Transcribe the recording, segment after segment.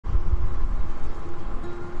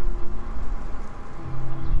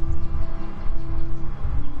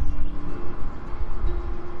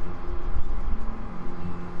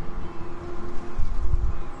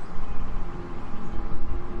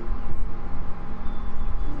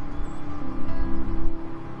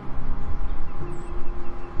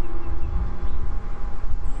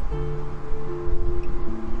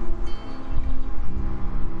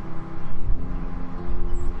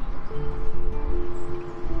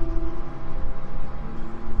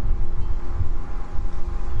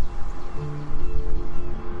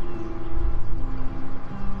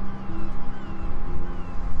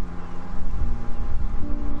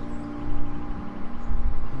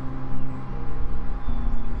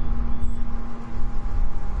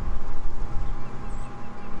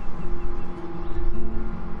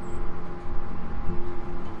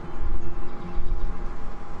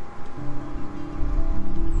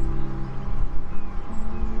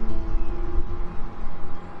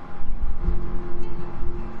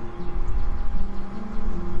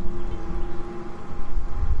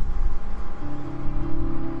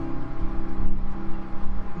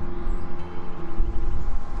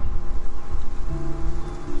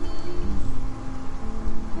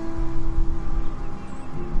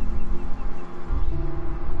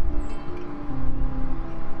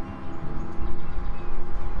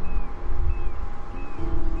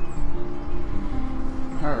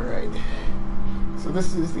Alright. So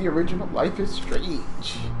this is the original Life is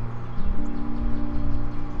Strange.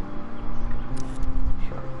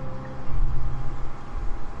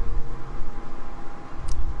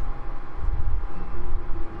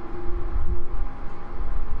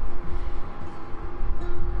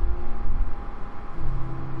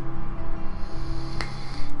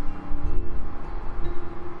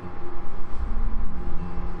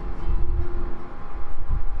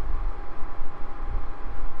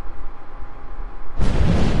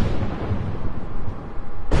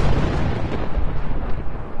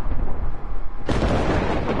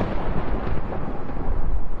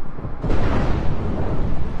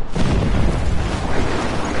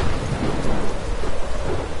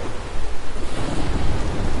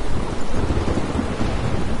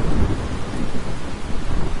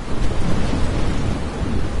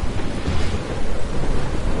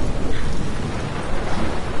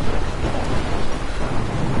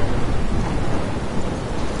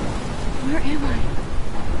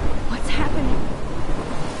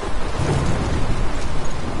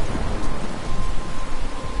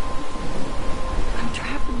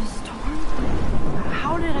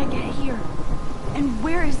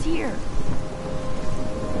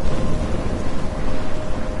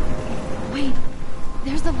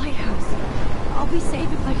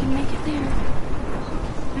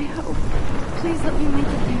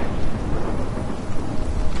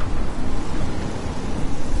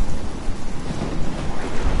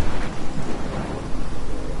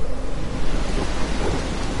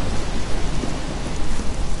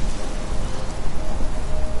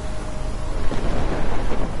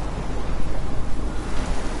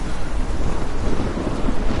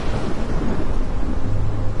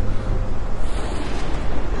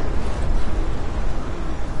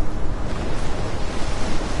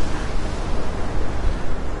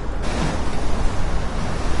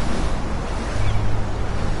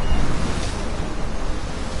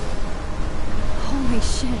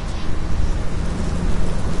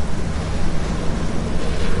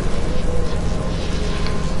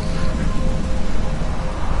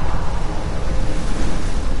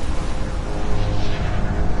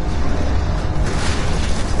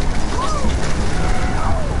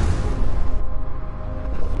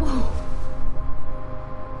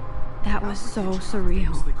 So surreal.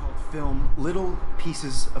 Famously called film Little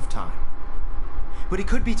Pieces of Time. But he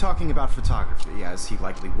could be talking about photography, as he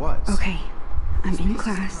likely was. Okay, I'm in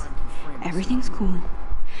class. Everything's cool.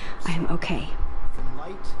 I am okay. From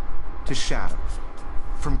light to shadow.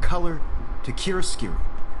 From color to chiaroscuro.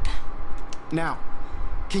 Now,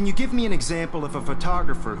 can you give me an example of a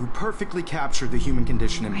photographer who perfectly captured the human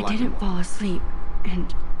condition in black and white? I didn't fall asleep,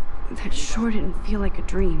 and that sure didn't feel like a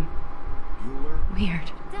dream.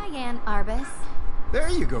 Weird. Diane Arbus. There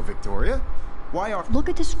you go, Victoria. Why are... Look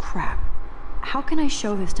at this crap. How can I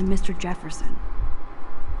show this to Mr. Jefferson?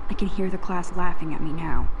 I can hear the class laughing at me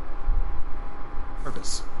now.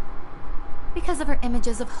 Arbus. Because of her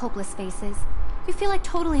images of hopeless faces. You feel like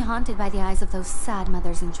totally haunted by the eyes of those sad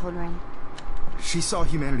mothers and children. She saw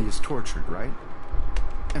humanity as tortured, right?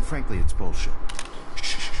 And frankly, it's bullshit.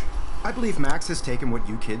 Shh. I believe Max has taken what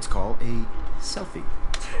you kids call a selfie.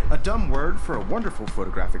 A dumb word for a wonderful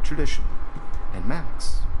photographic tradition. And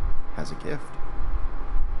Max has a gift.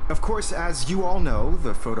 Of course, as you all know,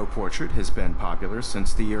 the photo portrait has been popular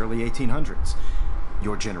since the early 1800s.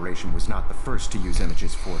 Your generation was not the first to use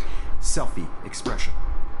images for selfie expression.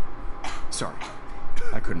 Sorry,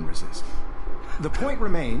 I couldn't resist. The point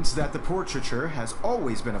remains that the portraiture has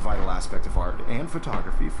always been a vital aspect of art and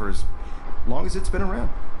photography for as long as it's been around.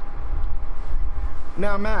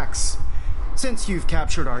 Now, Max, since you've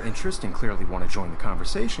captured our interest and clearly want to join the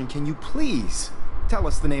conversation, can you please tell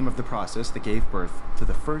us the name of the process that gave birth to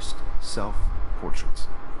the first self-portraits?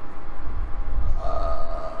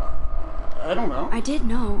 I don't know. I did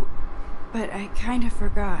know, but I kind of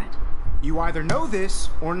forgot. You either know this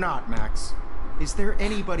or not, Max. Is there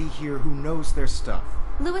anybody here who knows their stuff?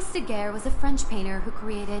 Louis Daguerre was a French painter who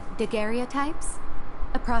created daguerreotypes,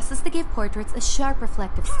 a process that gave portraits a sharp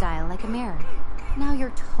reflective style like a mirror. Now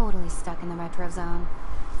you're totally stuck in the retro zone.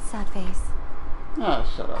 Sad face. Ah,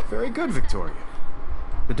 shut up. Very good, Victoria.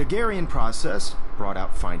 The Daguerrean process brought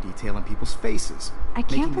out fine detail in people's faces. I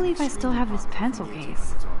can't believe I still have this pencil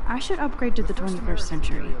case. I should upgrade to the 21st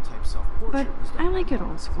century. But I like it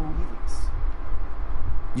old school.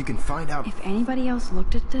 You can find out if anybody else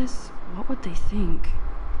looked at this, what would they think?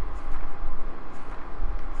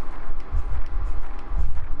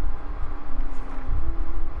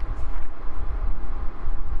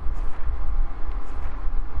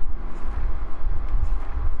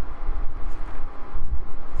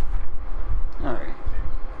 Alright.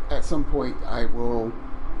 at some point I'm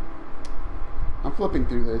flipping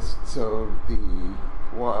through this so the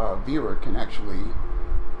viewer can actually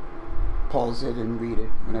pause it and read it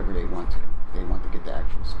whenever they want to. They want to get the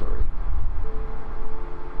actual story.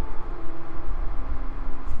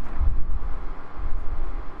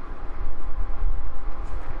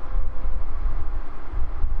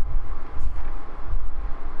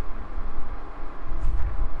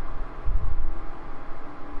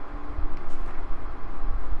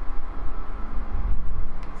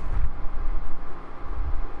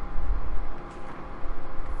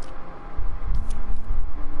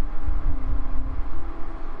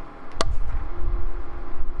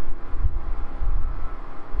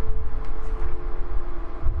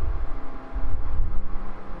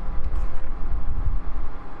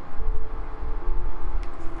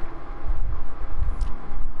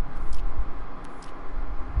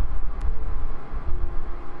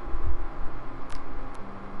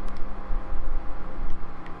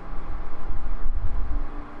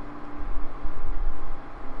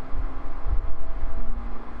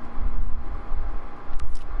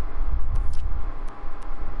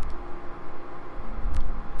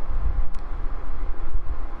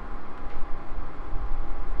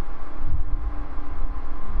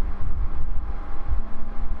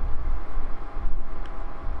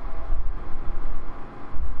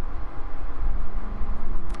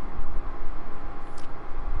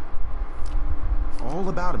 All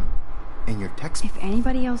about him. And your text If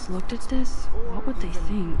anybody else looked at this, what would they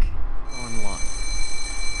think? online.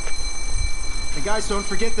 And guys, don't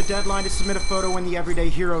forget the deadline to submit a photo in the Everyday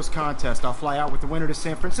Heroes contest. I'll fly out with the winner to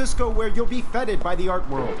San Francisco, where you'll be feted by the art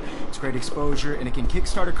world. It's great exposure, and it can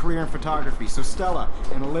kickstart a career in photography. So Stella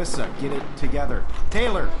and Alyssa, get it together.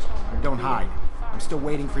 Taylor, don't hide. I'm still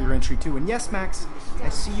waiting for your entry too. And yes, Max, I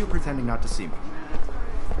see you pretending not to see me.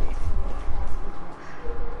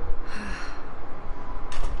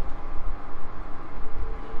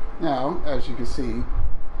 Now, as you can see,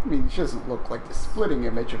 I mean, she doesn't look like the splitting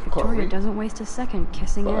image of Victoria Chloe. doesn't waste a second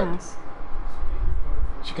kissing But- ass.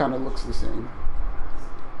 She kind of looks the same.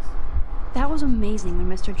 That was amazing when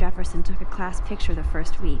Mr. Jefferson took a class picture the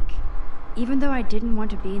first week. Even though I didn't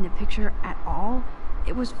want to be in the picture at all,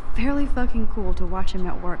 it was fairly fucking cool to watch him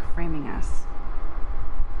at work framing us.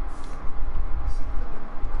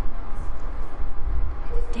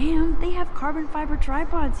 Damn, they have carbon fiber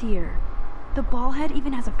tripods here. The ball head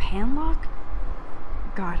even has a pan lock.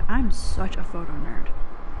 God, I'm such a photo nerd.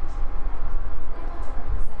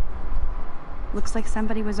 Looks like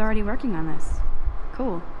somebody was already working on this.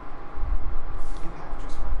 Cool. You have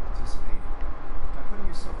just participated by putting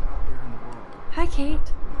yourself out there in the world. Hi,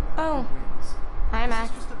 Kate. Oh, Wins. hi, Max.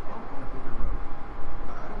 It's just a bump on a bigger road.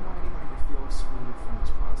 I don't want anybody to feel excluded from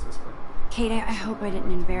this process, but Kate, I hope I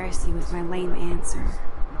didn't embarrass you with my lame answer.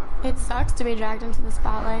 It sucks to be dragged into the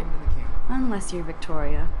spotlight. in the camera. Unless you're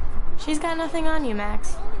Victoria. She's got nothing on you,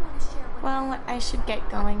 Max. Well, I should get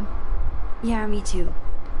going. Yeah, me too.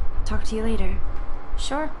 Talk to you later.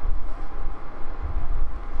 Sure.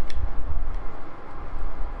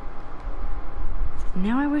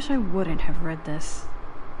 Now I wish I wouldn't have read this.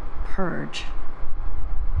 Purge.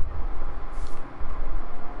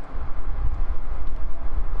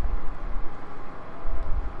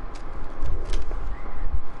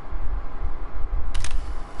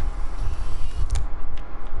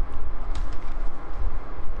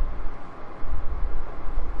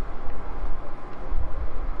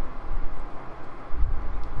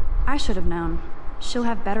 I should have known. She'll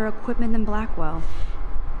have better equipment than Blackwell.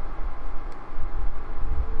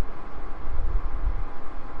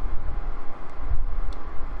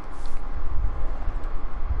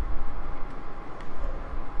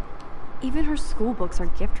 Even her school books are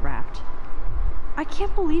gift wrapped. I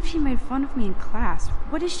can't believe she made fun of me in class.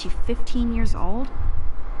 What is she, 15 years old?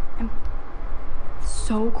 And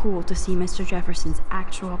so cool to see Mr. Jefferson's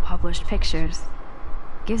actual published pictures.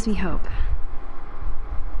 Gives me hope.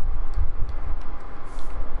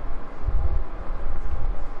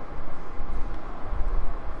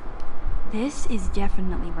 This is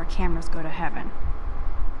definitely where cameras go to heaven.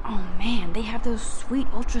 Oh man, they have those sweet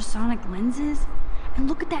ultrasonic lenses. And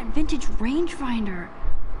look at that vintage rangefinder.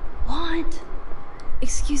 What?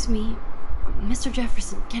 Excuse me, Mr.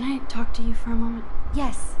 Jefferson, can I talk to you for a moment?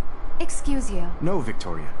 Yes. Excuse you. No,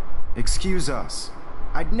 Victoria. Excuse us.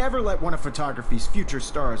 I'd never let one of photography's future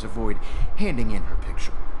stars avoid handing in her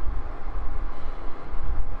picture.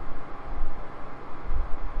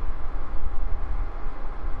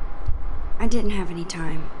 I didn't have any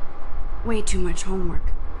time. Way too much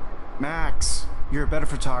homework. Max, you're a better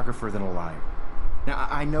photographer than a liar. Now,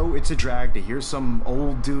 I know it's a drag to hear some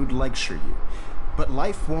old dude lecture you, But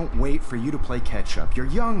life won't wait for you to play catch-up. You're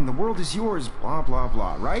young, the world is yours, blah, blah,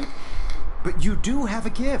 blah, right? But you do have a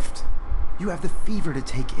gift. You have the fever to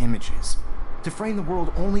take images, to frame the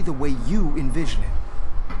world only the way you envision it.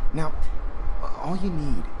 Now, all you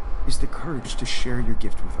need is the courage to share your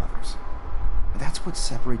gift with others. That's what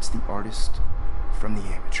separates the artist from the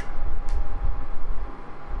amateur.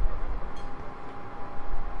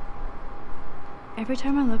 Every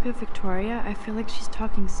time I look at Victoria, I feel like she's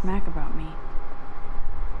talking smack about me.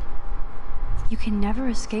 You can never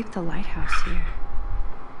escape the lighthouse here.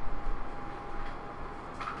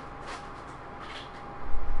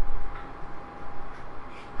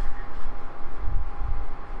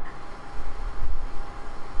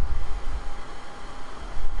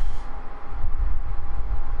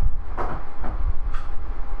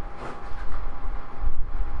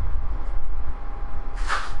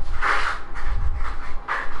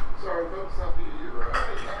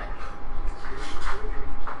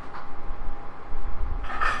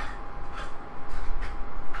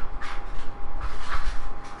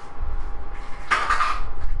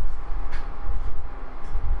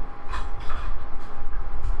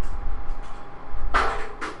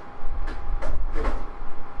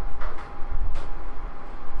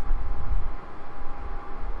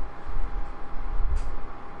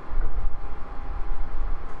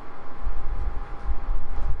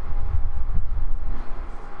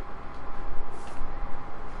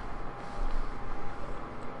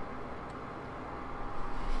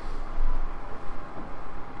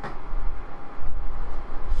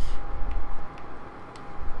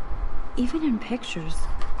 Even in pictures,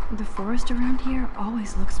 the forest around here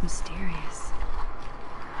always looks mysterious.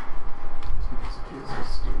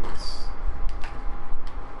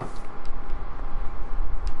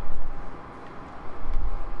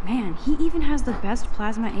 Man, he even has the best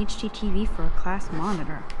plasma HDTV for a class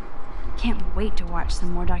monitor. Can't wait to watch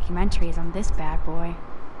some more documentaries on this bad boy.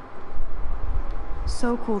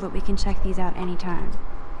 So cool that we can check these out anytime.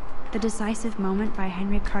 The Decisive Moment by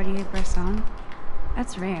Henri Cartier-Bresson,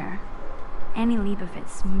 that's rare. Annie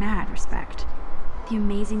Leibovitz, mad respect. The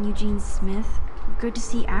amazing Eugene Smith, good to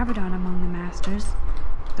see Abaddon among the masters.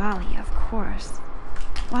 Golly, of course.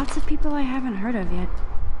 Lots of people I haven't heard of yet.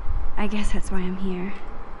 I guess that's why I'm here.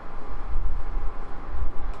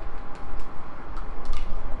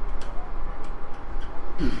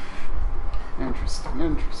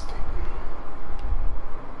 Interesting.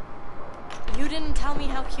 You didn't tell me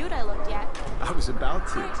how cute I looked yet. I was about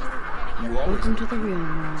to. You always Welcome to the real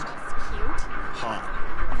world. Cute? hot.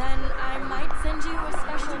 Then I might send you a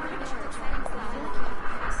special picture.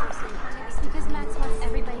 Because Max wants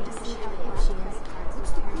everybody to see how cute she is.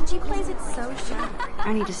 And she plays it so sharp.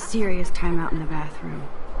 I need a serious timeout in the bathroom.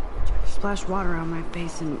 Splash water on my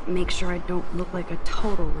face and make sure I don't look like a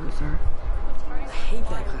total loser. I hate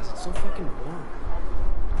that class. It's so fucking boring.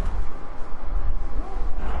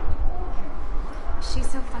 She's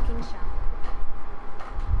so fucking sharp.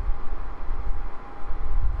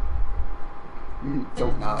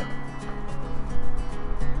 Don't nod.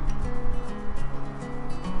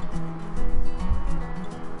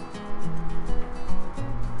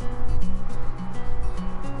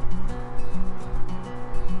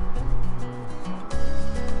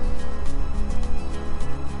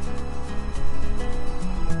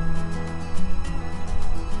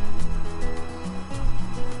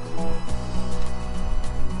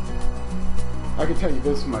 I can tell you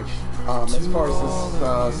this much. As far as this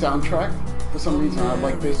soundtrack, for some reason I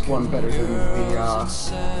like this one better than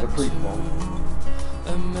the prequel.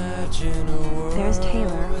 There's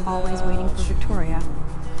Taylor, always waiting for Victoria.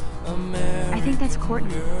 I think that's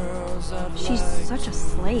Courtney. She's such a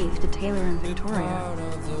slave to Taylor and Victoria.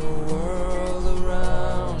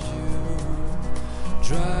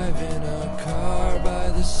 Driving a car by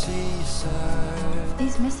the seaside.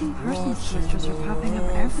 These missing persons posters are popping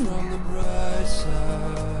up everywhere.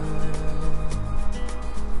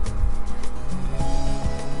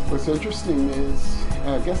 What's interesting is,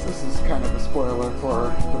 I guess this is kind of a spoiler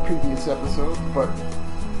for the previous episode, but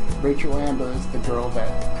Rachel Amber is the girl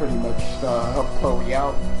that pretty much helped Chloe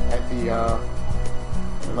out at the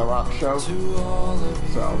rock show.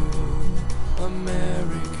 So,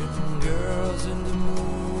 American girls in the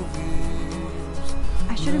movies.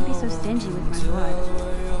 I shouldn't be so stingy with my blood.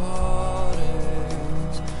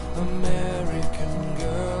 American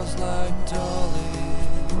girls like Dolly.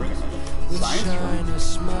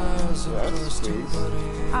 science room. Yes, please.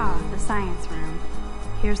 Ah, the science room.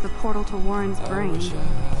 Here's the portal to Warren's brain. I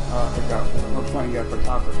forgot. We're playing a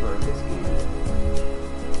photographer in this game.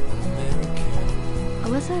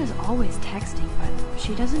 Alyssa is always texting, but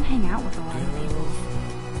she doesn't hang out with a lot of people.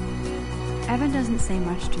 Evan doesn't say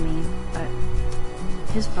much to me, but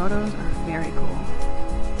his photos are very cool.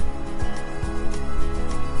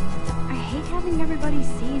 I hate having everybody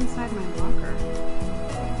see inside my locker.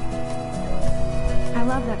 I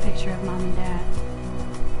love that picture of Mom and Dad.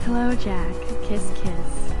 Hello, Jack. Kiss,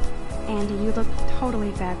 kiss. Andy, you look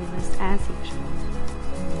totally fabulous, as usual.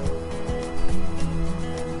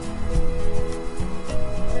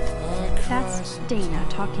 That's Dana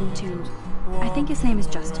talking to... I think his name is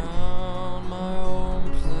Justin.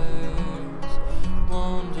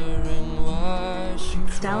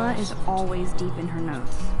 Stella is always deep in her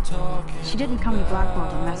notes. She didn't come to Blackwell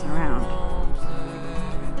to mess around.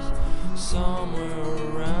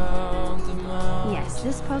 Yes,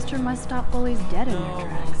 this poster must stop bullies dead in their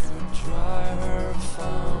tracks.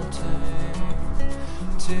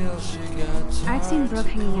 I've seen Brooke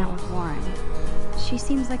hanging out with Warren. She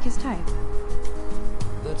seems like his type.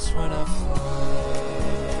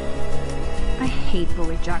 I hate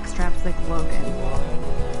bully jockstraps like Logan.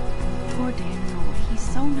 Poor Daniel, he's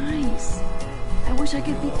so nice. I wish I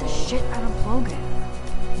could beat the shit out of Logan.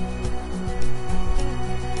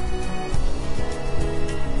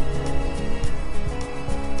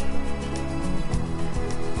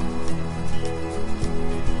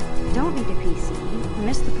 Don't need a PC,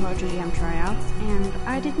 missed the Poetry Jam tryouts, and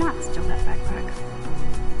I did not steal that backpack.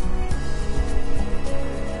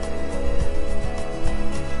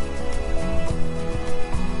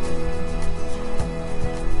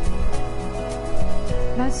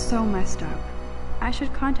 That's so messed up. I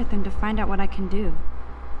should contact them to find out what I can do.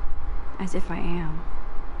 As if I am.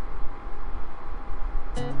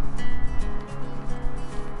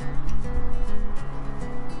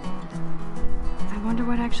 I wonder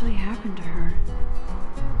what actually happened to her.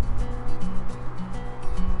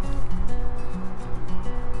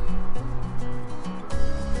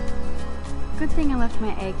 Good thing I left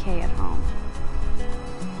my AK at home.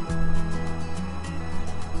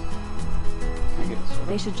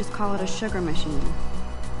 They should just call it a sugar machine.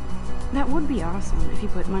 That would be awesome if you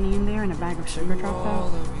put money in there and a bag of sugar dropped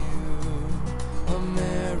out.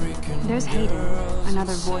 There's Hayden,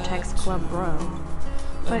 another Vortex Club bro.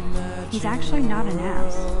 But he's actually not an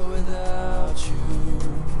ass.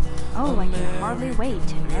 Oh, I can hardly wait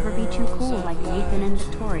to never be too cool like Nathan and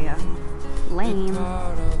Victoria. Lame.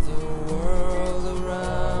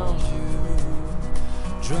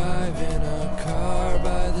 Driving a car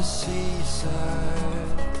by the seaside,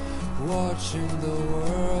 watching the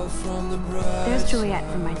world from the bright. There's Juliet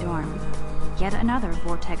from my dorm. Yet another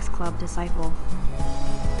Vortex Club disciple.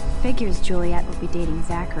 Figures Juliet would be dating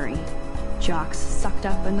Zachary. Jocks sucked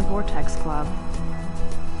up in the Vortex Club.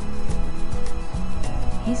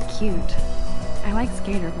 He's cute. I like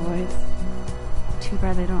skater boys. Too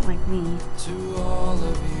bad they don't like me. To all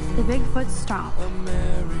of you, The Bigfoot Stomp.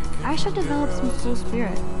 I should develop some school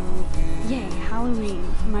spirit. Yay, Halloween,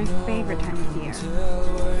 my favorite time of year. tell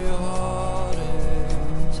where your heart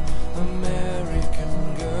is.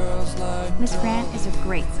 American girls like Miss Grant is a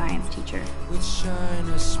great science teacher. with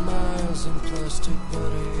shiny smiles and plastic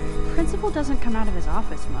bodies. Principal doesn't come out of his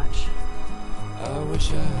office much. I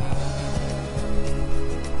wish I had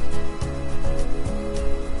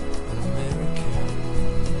an American.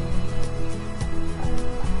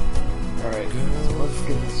 Alright, so let's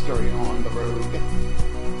get this story on the road.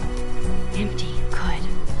 Empty, good.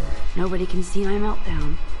 Nobody can see my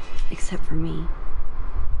meltdown, except for me.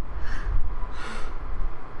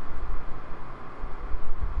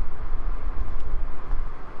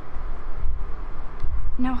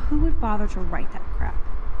 Now, who would bother to write that crap?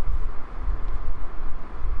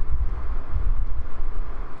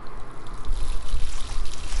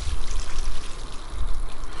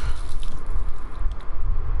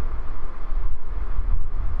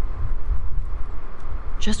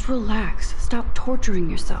 Just relax. Stop torturing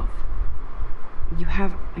yourself. You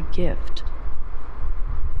have a gift.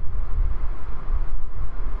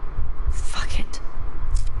 Fuck it.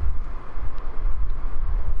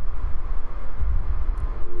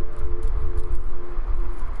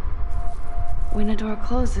 When a door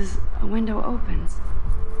closes, a window opens.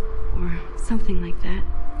 Or something like that.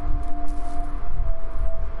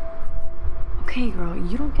 Okay, girl,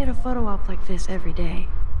 you don't get a photo op like this every day.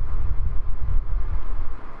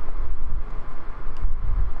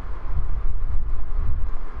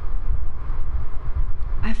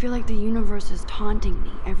 I feel like the universe is taunting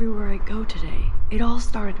me everywhere I go today. It all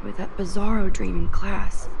started with that bizarro dream in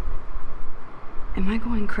class. Am I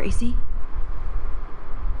going crazy?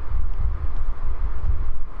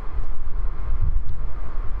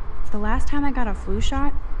 The last time I got a flu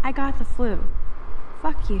shot, I got the flu.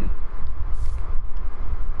 Fuck you.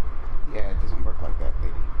 Yeah, it doesn't work like that,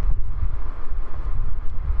 lady.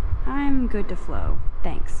 I'm good to flow.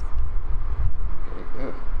 Thanks. Okay,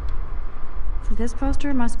 good. This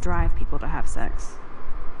poster must drive people to have sex.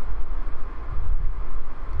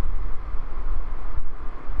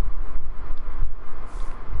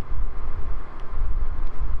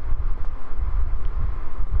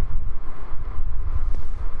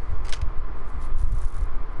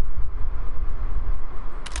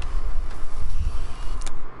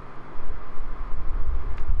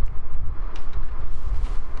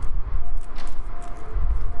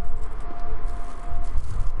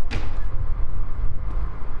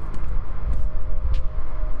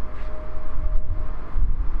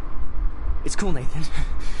 It's cool, Nathan.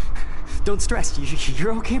 Don't stress.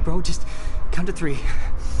 You're okay, bro. Just count to 3.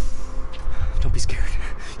 Don't be scared.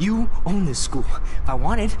 You own this school. If I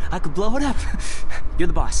wanted, I could blow it up. You're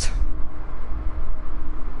the boss.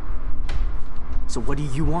 So what do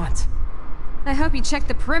you want? I hope you checked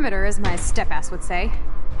the perimeter, as my step-ass would say.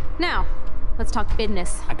 Now, let's talk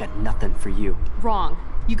business. I got nothing for you. Wrong.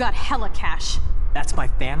 You got hella cash. That's my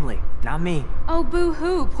family, not me. Oh,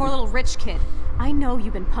 boo-hoo, poor little rich kid. I know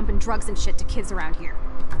you've been pumping drugs and shit to kids around here.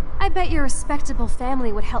 I bet your respectable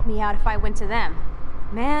family would help me out if I went to them.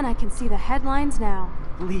 Man, I can see the headlines now.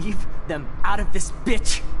 Leave them out of this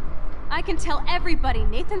bitch. I can tell everybody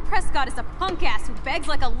Nathan Prescott is a punk ass who begs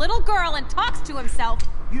like a little girl and talks to himself.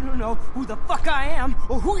 You don't know who the fuck I am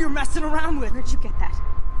or who you're messing around with. Where'd you get that?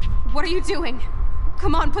 What are you doing?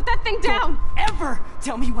 Come on, put that thing down! Don't ever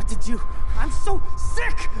tell me what to do. I'm so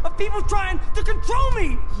sick of people trying to control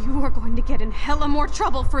me! You are going to get in hella more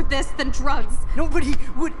trouble for this than drugs. Nobody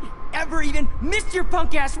would ever even miss your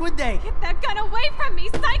punk ass, would they? Get that gun away from me,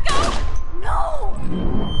 psycho! No!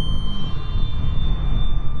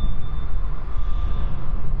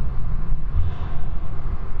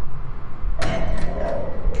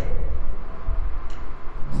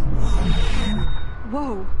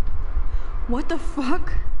 Whoa. What the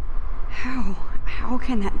fuck? How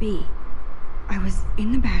can that be? I was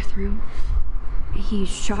in the bathroom. He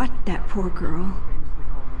shot that poor girl.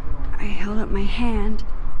 I held up my hand.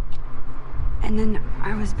 And then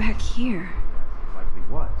I was back here. Likely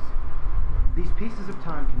was. These pieces of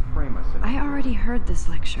time can frame us in I already heard this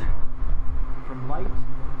lecture. from light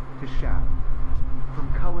to shadow,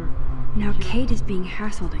 from color to Now Kate is being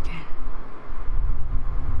hassled again.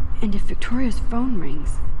 And if Victoria's phone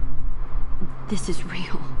rings, this is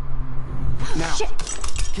real. Now, Shit!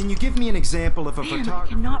 can you give me an example of a Man, I photographer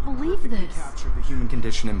cannot who believe perfectly this. captured the human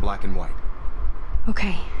condition in black and white?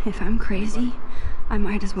 Okay, if I'm crazy, I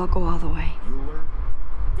might as well go all the way. Bueller?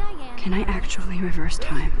 Diane. Can I actually reverse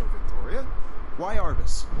time? Go, Victoria. Why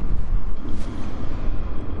Arbus?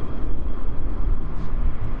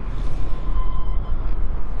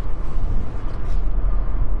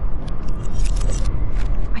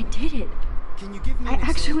 I did it. Can you give me I an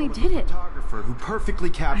actually example of did a it. photographer who perfectly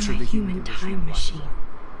I'm captured a the human condition in time black and machine. white?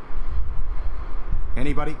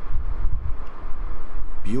 Anybody?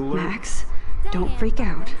 Bueller? Max, don't freak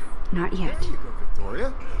out. Not yet. There you go, Victoria.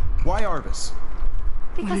 Why Arbus?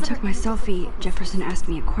 When I took my selfie, Jefferson asked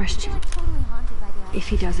me a question. Totally haunted by the idea. If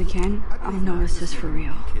he does again, I'll know this is for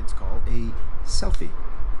real. Kids call a selfie.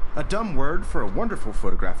 A dumb word for a wonderful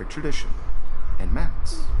photographic tradition. And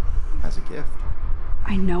Max has a gift.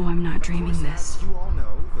 I know I'm not dreaming this. As you all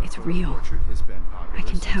know, the It's photo real. portrait has been popular I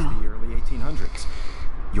can since tell. the early 1800s.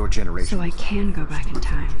 Your generation. So I was can go the back in first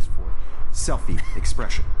time. images for selfie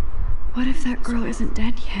expression. What if that girl isn't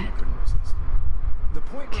dead yet? Couldn't resist. The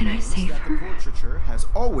point Can I remains save that her? The portraiture has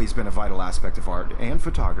always been a vital aspect of art and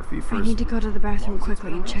photography for I need to go to the bathroom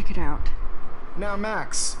quickly and check it out. Now,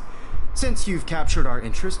 Max, since you've captured our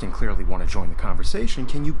interest and clearly want to join the conversation,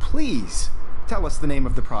 can you please tell us the name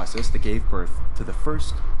of the process that gave birth to the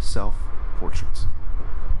first self-portraits?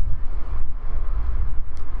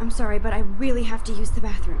 I'm sorry, but I really have to use the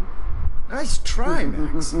bathroom. Nice try,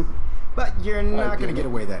 Max. But you're not going to get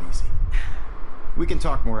away that easy. We can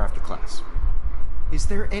talk more after class. Is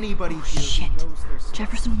there anybody here Shit. who knows their stuff?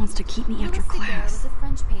 Jefferson wants to keep me after Notice the girl class. was a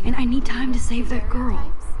French painter And I who need time to created save that girl.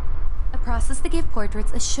 daguerreotypes. A process that gave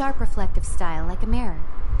portraits a sharp reflective style like a mirror.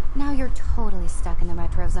 Now you're totally stuck in the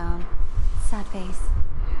retro zone. Sad face.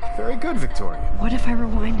 Very good, Victoria. What if I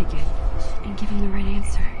rewind again and give him the right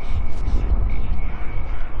answer?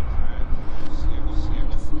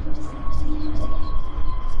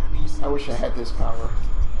 I wish I had this power.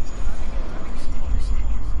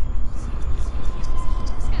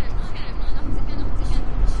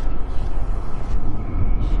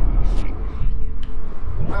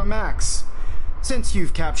 Now, Max, since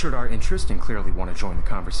you've captured our interest and clearly want to join the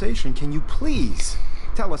conversation, can you please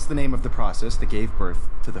tell us the name of the process that gave birth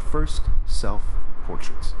to the first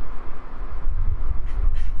self-portraits?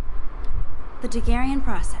 the Daguerrean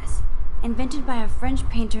process, invented by a French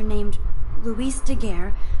painter named Louis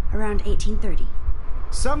Daguerre around 1830.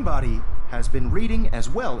 Somebody has been reading as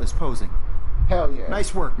well as posing. Hell yeah.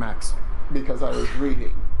 Nice work, Max. Because I was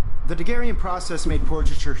reading. The Daguerrean process made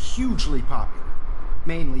portraiture hugely popular,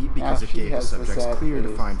 mainly because it gave the subjects clear,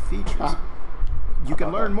 defined features. You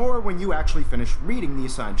can learn more when you actually finish reading the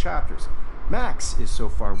assigned chapters. Max is so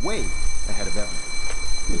far way ahead of Evan.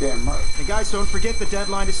 You're damn right. And guys, don't forget the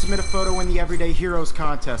deadline to submit a photo in the Everyday Heroes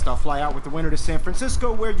contest. I'll fly out with the winner to San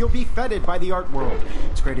Francisco, where you'll be feted by the art world.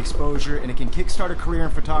 It's great exposure, and it can kickstart a career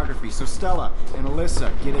in photography. So Stella and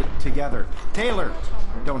Alyssa, get it together. Taylor,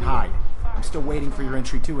 don't hide. I'm still waiting for your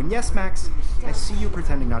entry too. And yes, Max, I see you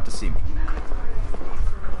pretending not to see me.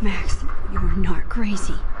 Max, you are not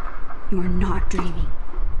crazy. You are not dreaming.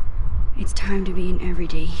 It's time to be an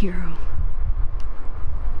everyday hero.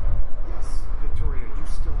 Yes, Victoria, you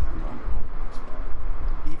still have to do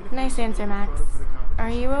your homework. Nice answer, Max. Are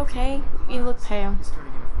you okay? You look pale.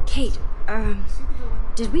 Kate,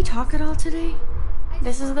 did we talk at all today?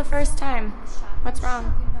 This is the first time. What's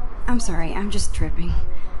wrong? I'm sorry, I'm just tripping.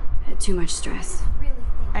 Too much stress.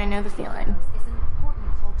 I know the feeling.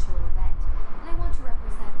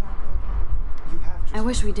 I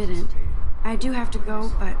wish we didn't. I do have to go,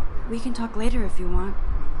 but we can talk later if you want.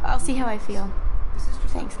 I'll see how I feel.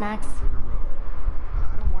 Thanks, Max.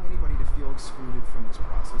 I don't want anybody to feel excluded from this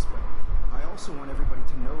process, but I also want everybody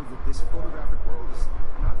to know that this photographic world is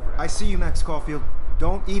not for... I see you, Max Caulfield.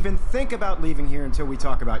 Don't even think about leaving here until we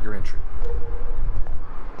talk about your entry.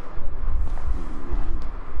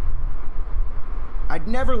 I'd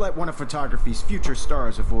never let one of photography's future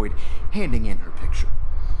stars avoid handing in her picture.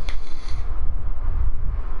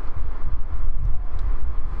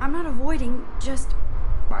 I'm not avoiding, just...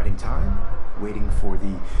 Biding time? Waiting for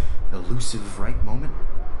the elusive right moment?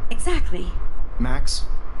 Exactly. Max,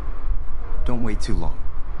 don't wait too long.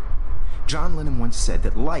 John Lennon once said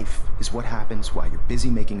that life is what happens while you're busy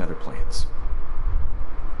making other plans.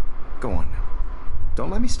 Go on now. Don't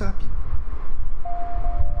let me stop you.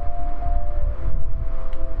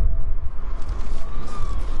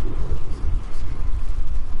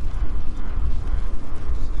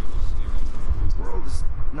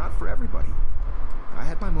 Not for everybody. I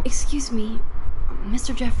had my moments. Excuse me,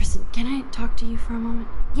 Mr. Jefferson, can I talk to you for a moment?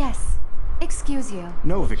 Yes. Excuse you.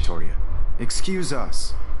 No, Victoria. Excuse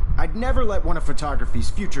us. I'd never let one of photography's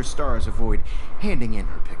future stars avoid handing in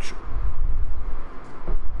her picture.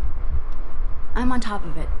 I'm on top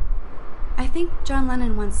of it. I think John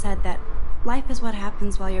Lennon once said that life is what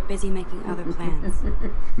happens while you're busy making other plans.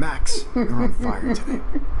 Max, you're on fire today.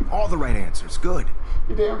 All the right answers. Good.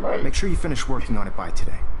 You're damn right. Make sure you finish working on it by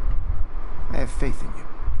today. I have faith in you.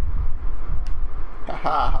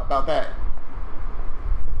 Haha, how about that?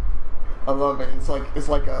 I love it. It's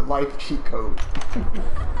like a life cheat code.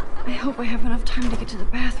 I hope I have enough time to get to the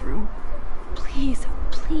bathroom. Please,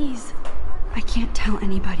 please. I can't tell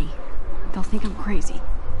anybody. They'll think I'm crazy.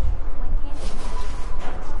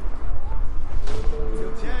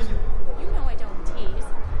 You know I don't tease.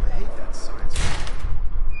 I hate that science.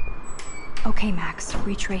 Okay, Max,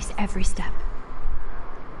 retrace every step.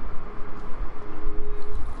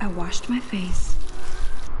 I washed my face.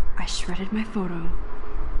 I shredded my photo.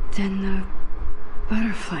 Then the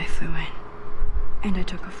butterfly flew in. And I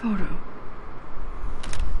took a photo.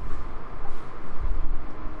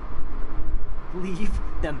 Leave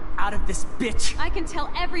them out of this bitch. I can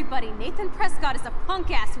tell everybody Nathan Prescott is a punk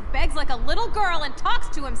ass who begs like a little girl and talks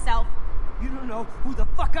to himself. You don't know who the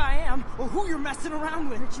fuck I am or who you're messing around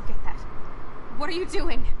with. Where'd you get that? What are you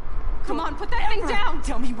doing? Come on, put that thing down!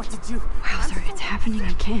 Tell me what to do. Wowzer, it's happening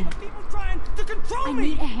again. People trying to control I me.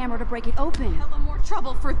 need a hammer to break it open. Hella more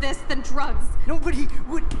trouble for this than drugs. Nobody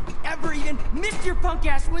would ever even miss your punk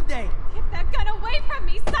ass, would they? Get that gun away from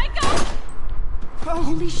me, psycho! Oh.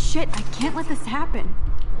 Holy shit, I can't let this happen.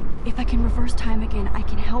 If I can reverse time again, I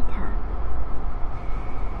can help her.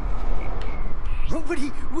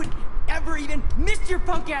 Nobody would ever even miss your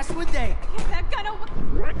punk ass, would they? Get that gun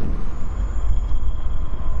away!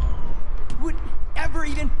 Would ever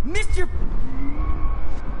even miss your...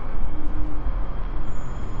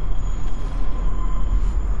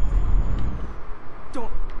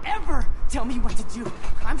 Don't ever tell me what to do.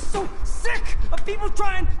 I'm so sick of people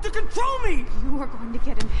trying to control me. You are going to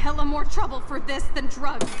get in hella more trouble for this than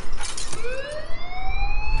drugs.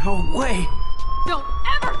 No way. Don't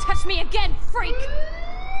ever touch me again, freak!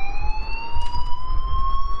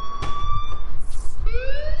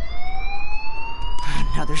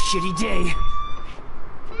 Another shitty day.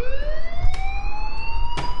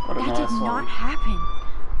 What an That did asshole. not happen.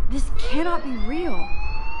 This cannot be real.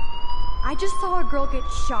 I just saw a girl get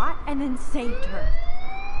shot and then saved her.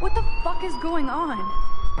 What the fuck is going on?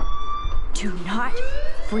 Do not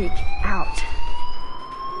freak out.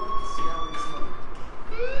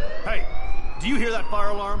 Hey, do you hear that fire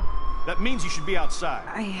alarm? That means you should be outside.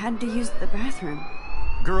 I had to use the bathroom.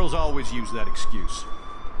 Girls always use that excuse.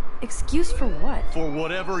 Excuse for what? For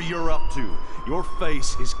whatever you're up to. Your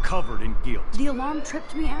face is covered in guilt. The alarm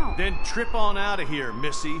tripped me out. Then trip on out of here,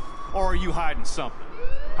 Missy. Or are you hiding something?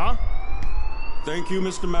 Huh? Thank you,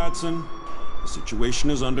 Mr. Madsen. The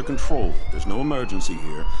situation is under control. There's no emergency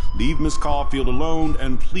here. Leave Miss Caulfield alone,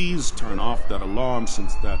 and please turn off that alarm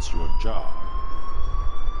since that's your job.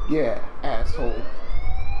 Yeah, asshole.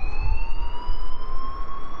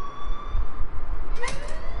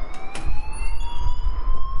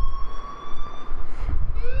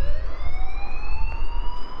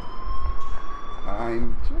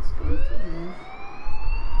 I'm just going to leave.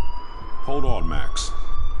 Hold on, Max.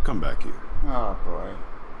 Come back here. Oh boy.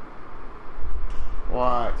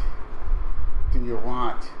 What do you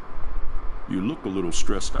want? You look a little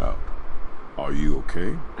stressed out. Are you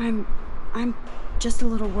okay? I'm just a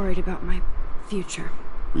little worried about my future.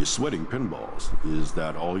 You're sweating pinballs. Is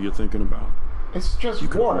that all you're thinking about? It's just You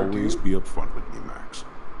can water, always dude. be upfront with me, Max.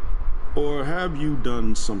 Or have you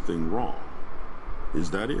done something wrong? Is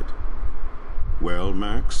that it? Well,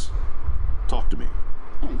 Max, talk to me.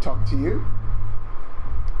 I ain't talking to you.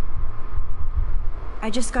 I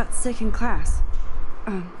just got sick in class.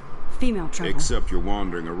 Female trouble. Except you're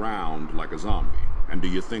wandering around like a zombie. And do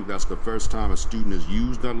you think that's the first time a student has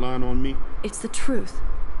used that line on me? It's the truth.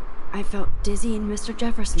 I felt dizzy in Mr.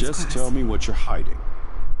 Jefferson's class. Just tell me what you're hiding.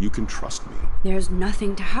 You can trust me. There's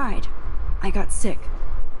nothing to hide. I got sick.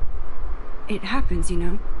 It happens, you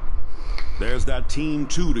know. There's that Team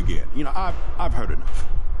Toot again. You know, I've heard enough.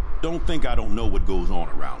 Don't think I don't know what goes on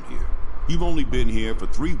around here. You've only been here for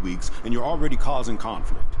 3 weeks, and you're already causing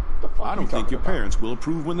conflict. I don't think your parents will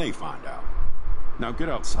approve when they find out. Now get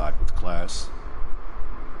outside with class.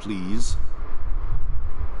 Please.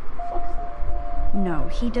 No,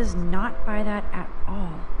 he does not buy that at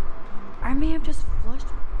all. I may have just flushed.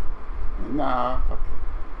 Nah,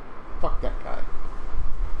 fuck that guy.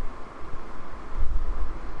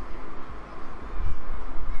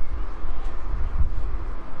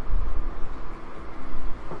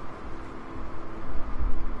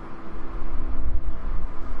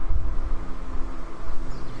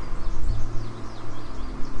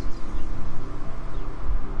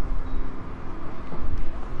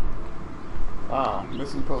 Wow,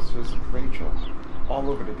 missing posters of Rachel all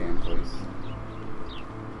over the damn place.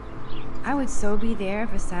 I would so be there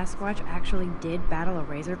if a Sasquatch actually did battle a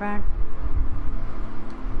Razorback.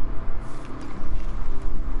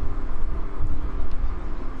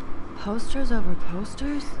 Posters over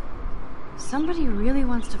posters? Somebody really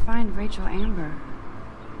wants to find Rachel Amber.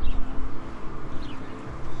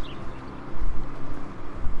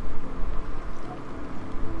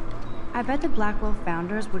 I bet the Blackwell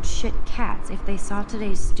founders would shit cats if they saw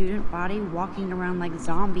today's student body walking around like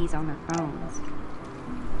zombies on their phones.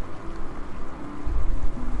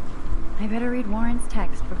 I better read Warren's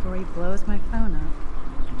text before he blows my phone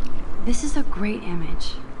up. This is a great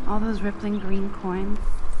image. All those rippling green coins.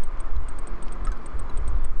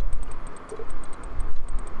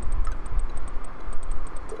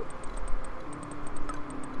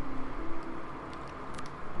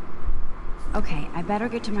 Okay, I better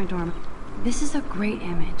get to my dorm. This is a great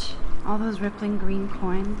image. All those rippling green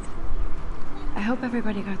coins. I hope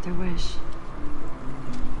everybody got their wish.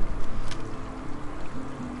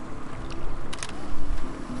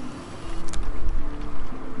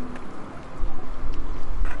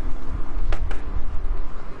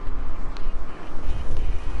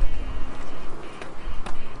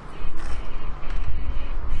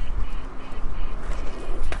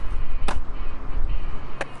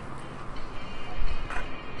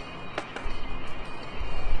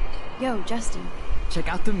 Yo, Justin.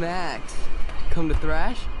 Check out the Max. Come to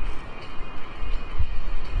thrash?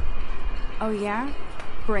 Oh yeah?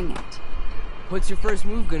 Bring it. What's your first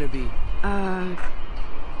move gonna be?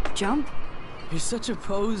 Jump? You're such a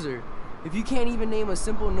poser. If you can't even name a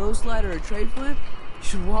simple nose slide or a tray flip, you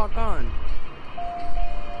should walk on.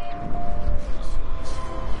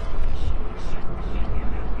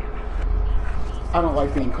 I don't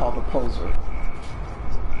like being called a poser.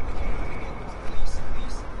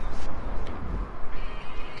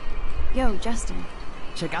 Yo, Justin.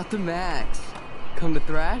 Check out the Max. Come to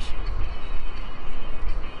thrash?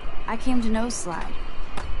 I came to nose slide.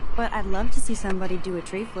 But I'd love to see somebody do a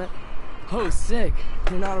tree flip. Oh, sick.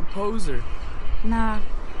 You're not a poser. Nah,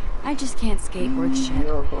 I just can't skate worth shit.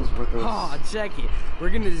 Miracles with us. Oh, check it. We're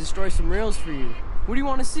gonna destroy some rails for you. What do you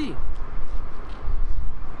want to see?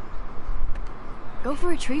 Go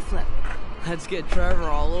for a tree flip. Let's get Trevor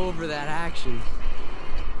all over that action.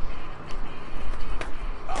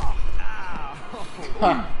 Oh, ow.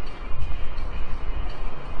 Huh.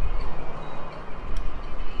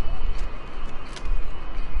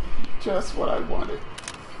 Just what I wanted.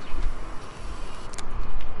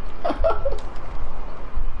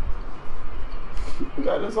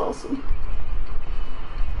 That is awesome.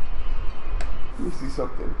 Let me see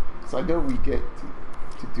something. So I know we get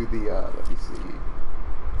to do the, let me see.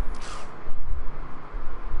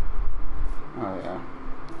 Oh, yeah.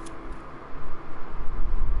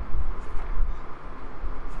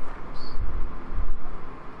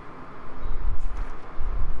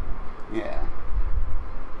 Yeah.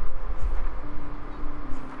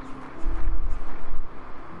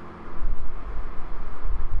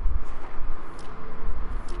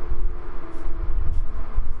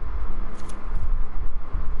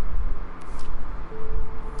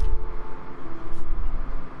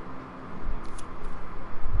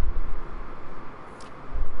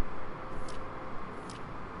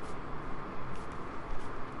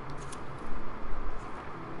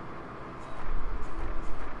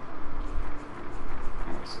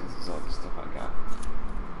 This is all the stuff I got.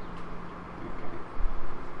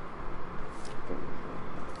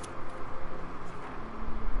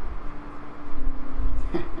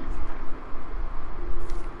 Okay.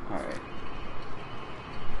 Alright.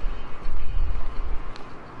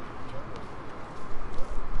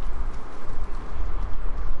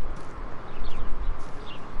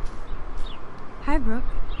 Hi, Brooke.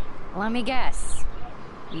 Let me guess.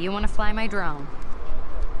 You want to fly my drone?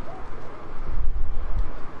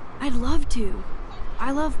 I'd love to.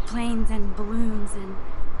 I love planes and balloons and...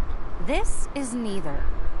 This is neither.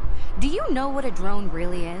 Do you know what a drone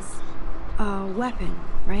really is? A weapon,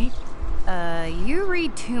 right? You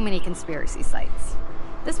read too many conspiracy sites.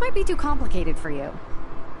 This might be too complicated for you.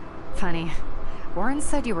 Funny. Warren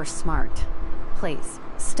said you were smart. Please,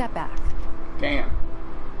 step back. Damn.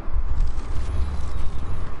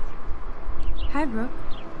 Hi, Brooke.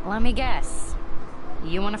 Let me guess.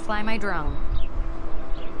 You want to fly my drone?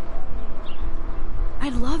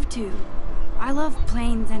 I'd love to. I love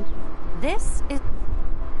planes and... This is...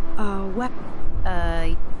 A weapon.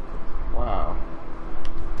 Wow.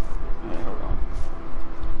 Alright, hold on.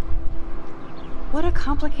 What a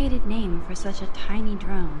complicated name for such a tiny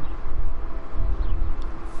drone.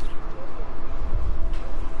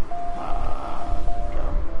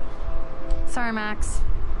 Go. Sorry, Max.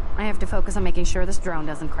 I have to focus on making sure this drone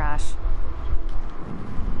doesn't crash.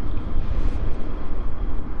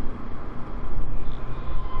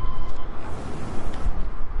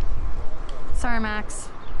 Sorry, Max.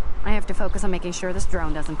 I have to focus on making sure this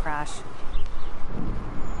drone doesn't crash.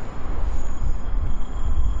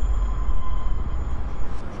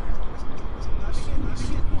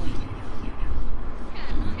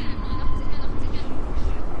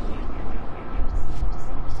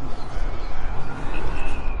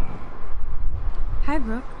 Hi,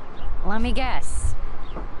 Brooke. Let me guess.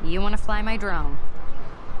 You want to fly my drone?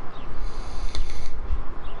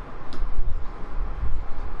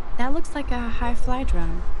 That looks like a high-fly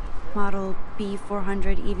drone. Model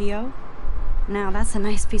B400 EVO. Now, that's a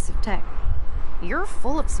nice piece of tech. You're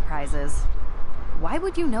full of surprises. Why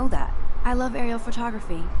would you know that? I love aerial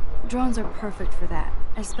photography. Drones are perfect for that,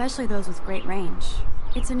 especially those with great range.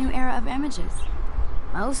 It's a new era of images.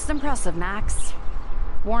 Most impressive, Max.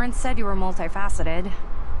 Warren said you were multifaceted.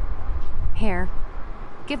 Here,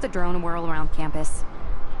 give the drone a whirl around campus.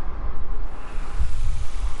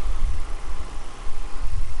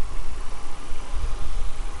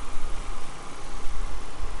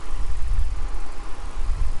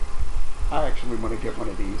 I actually want to get one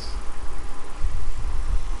of these.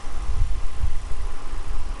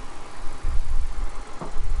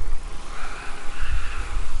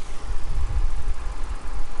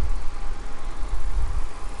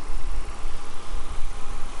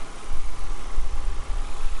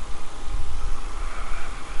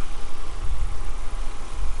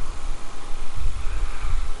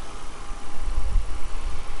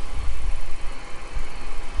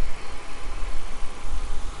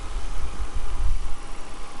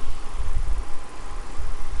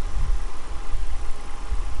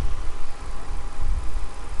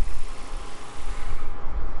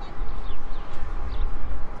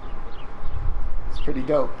 Pretty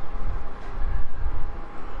dope.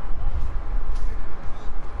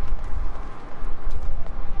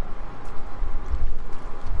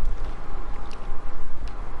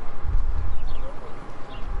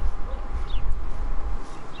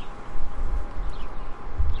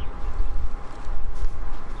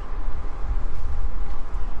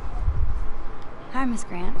 Hi, Miss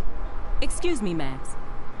Grant. Excuse me, Max.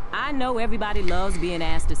 I know everybody loves being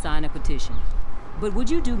asked to sign a petition, but would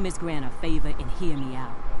you do Miss Grant a favor and hear me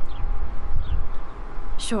out?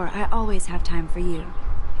 Sure, I always have time for you.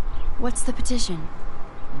 What's the petition?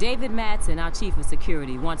 David Madsen, our chief of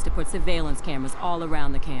security, wants to put surveillance cameras all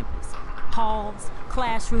around the campus. Halls,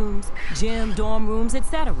 classrooms, gym, dorm rooms,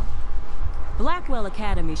 etc. Blackwell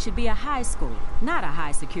Academy should be a high school, not a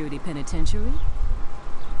high-security penitentiary.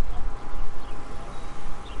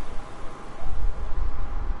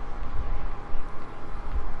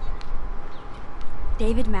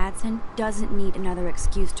 David Madsen doesn't need another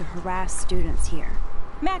excuse to harass students here.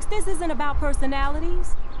 Max, this isn't about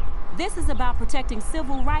personalities. This is about protecting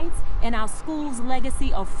civil rights and our school's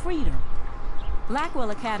legacy of freedom. Blackwell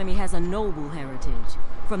Academy has a noble heritage,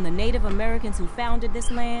 from the Native Americans who founded this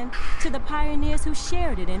land to the pioneers who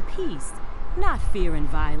shared it in peace, not fear and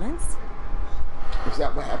violence. Is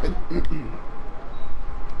that what happened?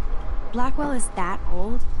 Blackwell is that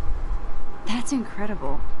old? That's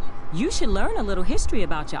incredible. You should learn a little history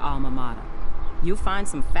about your alma mater. You'll find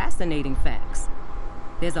some fascinating facts.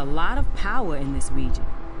 There's a lot of power in this region.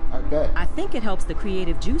 I bet. I think it helps the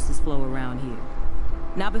creative juices flow around here.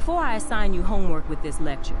 Now, before I assign you homework with this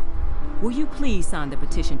lecture, will you please sign the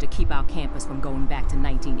petition to keep our campus from going back to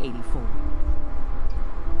 1984?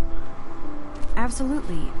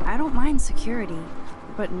 Absolutely. I don't mind security,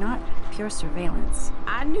 but not pure surveillance.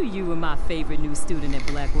 I knew you were my favorite new student at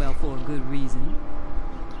Blackwell for a good reason.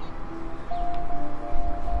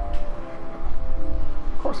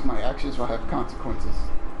 Of course my actions will have consequences.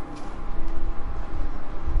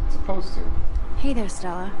 Supposed to. Hey there,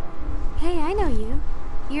 Stella. Hey, I know you.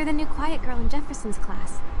 You're the new quiet girl in Jefferson's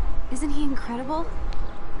class. Isn't he incredible?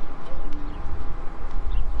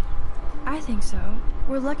 I think so.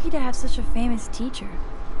 We're lucky to have such a famous teacher.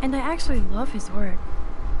 And I actually love his work.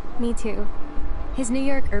 Me too. His New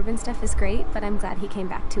York urban stuff is great, but I'm glad he came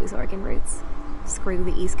back to his Oregon roots. Screw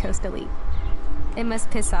the East Coast elite. It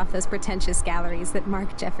must piss off those pretentious galleries that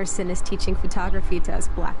Mark Jefferson is teaching photography to us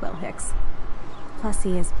Blackwell hicks. Plus,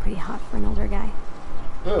 he is pretty hot for an older guy.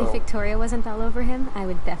 Ew. If Victoria wasn't all over him, I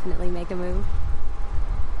would definitely make a move.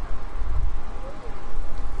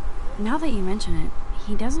 Now that you mention it,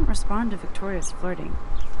 he doesn't respond to Victoria's flirting.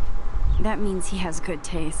 That means he has good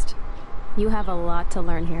taste. You have a lot to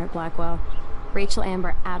learn here at Blackwell. Rachel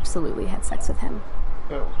Amber absolutely had sex with him.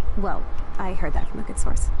 Ew. Well, I heard that from a good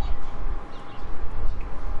source.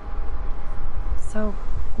 So,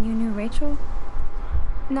 you knew Rachel?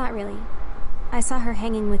 Not really. I saw her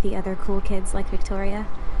hanging with the other cool kids like Victoria.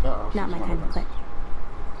 Uh-oh, Not she's my one kind of us. clique.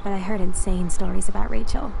 But I heard insane stories about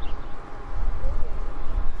Rachel.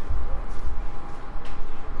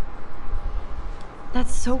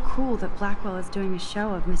 That's so cool that Blackwell is doing a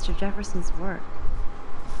show of Mr. Jefferson's work.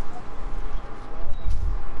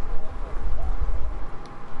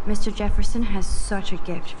 Mr. Jefferson has such a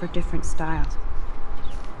gift for different styles.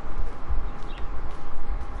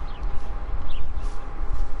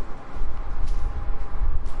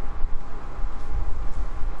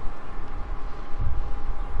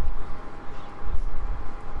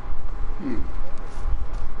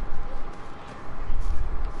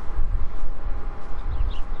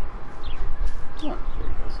 Oh, there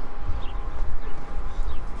he goes.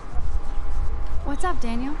 What's up,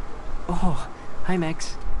 Daniel? Oh, hi,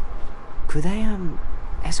 Max. Could I,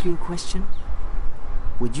 ask you a question?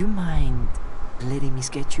 Would you mind letting me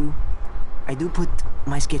sketch you? I do put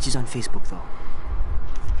my sketches on Facebook, though.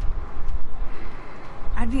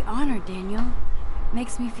 I'd be honored, Daniel.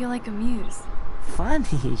 Makes me feel like a muse.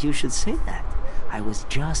 Funny you should say that. I was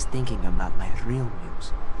just thinking about my real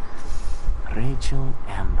muse. Rachel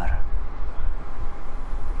Amber.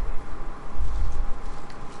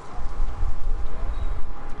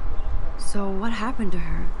 So what happened to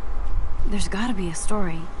her? There's gotta be a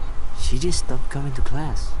story. She just stopped coming to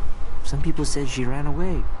class. Some people said she ran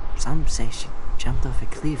away. Some say she jumped off a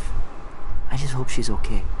cliff. I just hope she's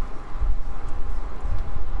okay.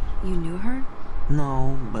 You knew her?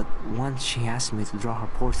 No, but once she asked me to draw her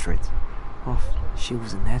portrait. Oh, she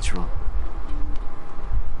was a natural.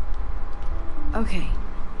 Okay.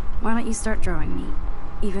 Why don't you start drawing me?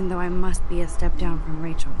 Even though I must be a step down from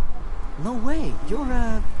Rachel. No way. You're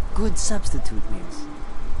a good substitute, miss.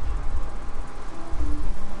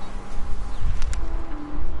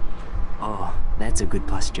 Oh, that's a good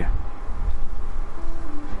posture.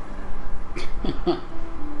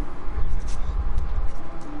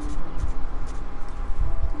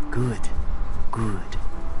 Good. Good.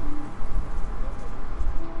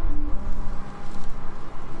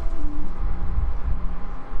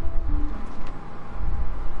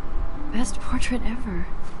 Best portrait ever.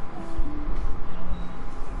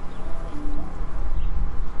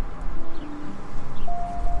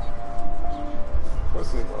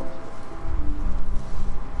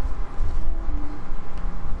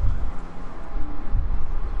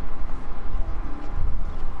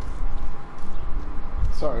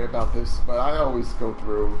 Sorry about this, but I always go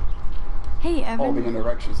through Hey, Evan. all the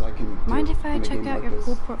interactions I can Mind do if I in a check game out like your this.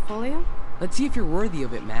 cool portfolio? Let's see if you're worthy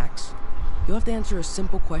of it, Max. You'll have to answer a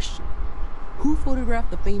simple question. Who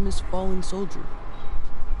photographed the famous fallen soldier?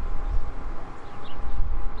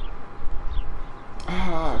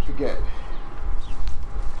 I forget.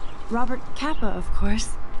 Robert Capa, of course.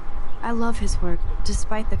 I love his work,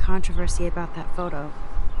 despite the controversy about that photo.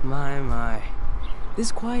 My.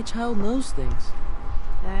 This quiet child knows things.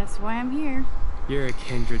 That's why I'm here. You're a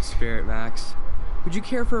kindred spirit, Max. Would you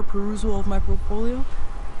care for a perusal of my portfolio?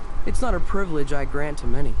 It's not a privilege I grant to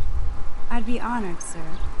many. I'd be honored, sir.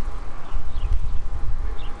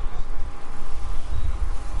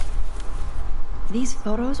 These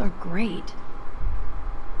photos are great.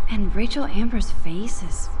 And Rachel Amber's face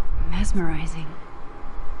is mesmerizing.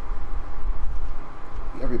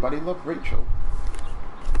 Everybody loved Rachel.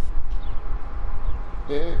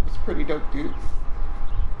 It was pretty dope, dude.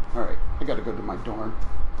 Alright, I gotta go to my dorm.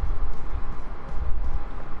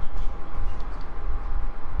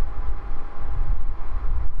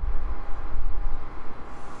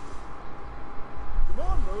 Come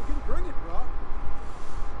on, Logan, bring it, bro.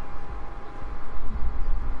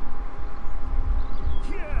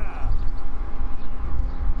 Yeah.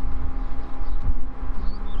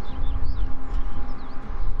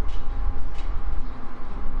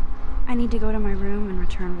 I need to go to my room and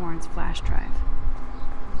return Warren's flash drive.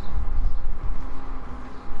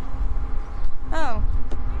 Oh.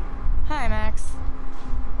 Hi, Max.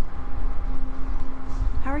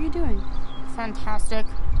 How are you doing? Fantastic.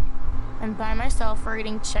 I'm by myself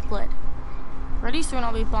reading Chicklet. Pretty soon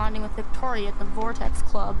I'll be bonding with Victoria at the Vortex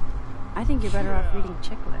Club. I think you're better off reading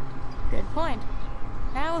Chicklet. Good point.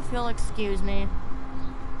 Now if you'll excuse me.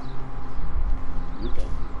 Okay.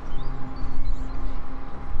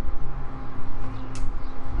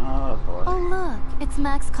 Oh, boy. Oh, look, it's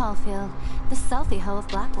Max Caulfield, the selfie hoe of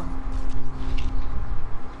Blackwell.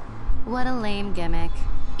 What a lame gimmick.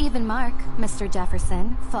 Even Mark, Mr.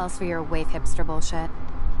 Jefferson, falls for your wave hipster bullshit.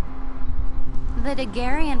 The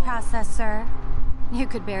Daguerrean process, sir. You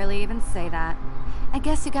could barely even say that. I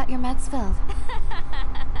guess you got your meds filled.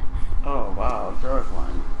 Oh, wow, good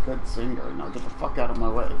line. Good singer. Now get the fuck out of my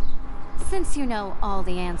way. Since you know all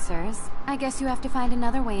the answers, I guess you have to find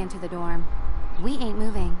another way into the dorm. We ain't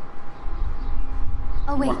moving.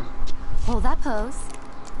 Oh, wait. Hold that pose.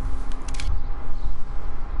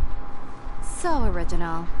 So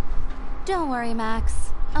original. Don't worry,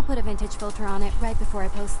 Max. I'll put a vintage filter on it right before I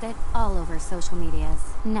post it all over social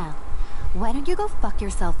medias. Now, why don't you go fuck your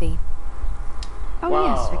selfie? Oh,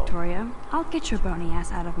 Wow. yes, Victoria. I'll get your bony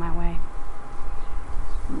ass out of my way.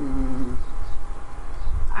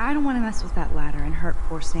 I don't want to mess with that ladder and hurt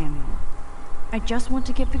poor Samuel. I just want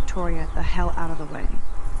to get Victoria the hell out of the way.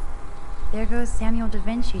 There goes Samuel da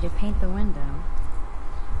Vinci to paint the window.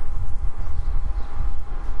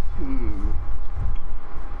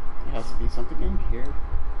 There has to be something in here.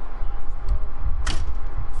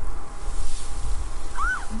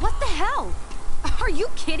 What the hell? Are you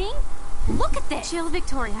kidding? Look at this! Chill,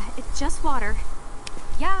 Victoria. It's just water.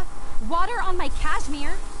 Yeah, water on my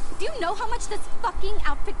cashmere. Do you know how much this fucking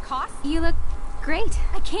outfit costs? You look great.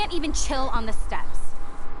 I can't even chill on the steps.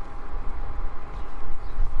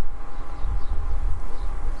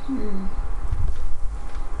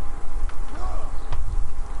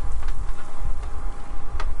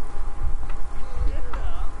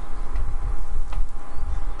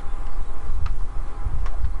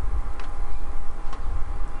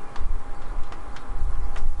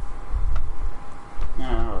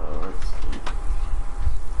 Now, let's see.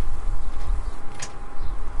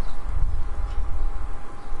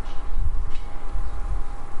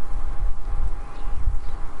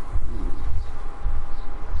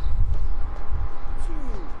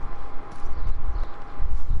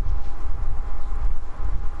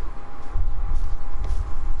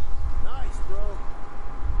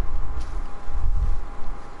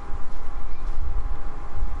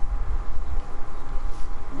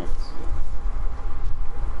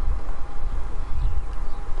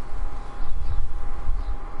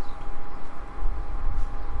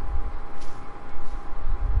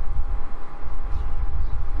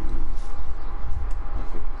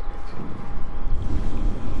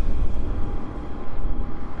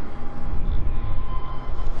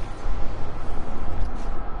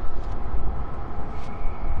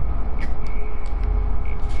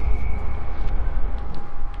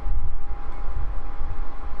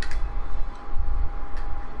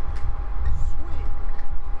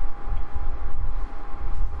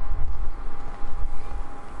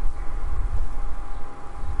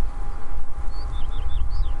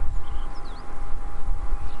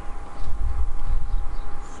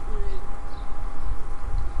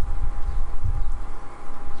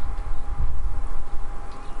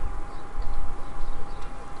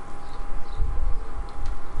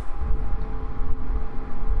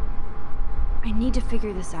 I need to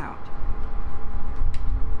figure this out.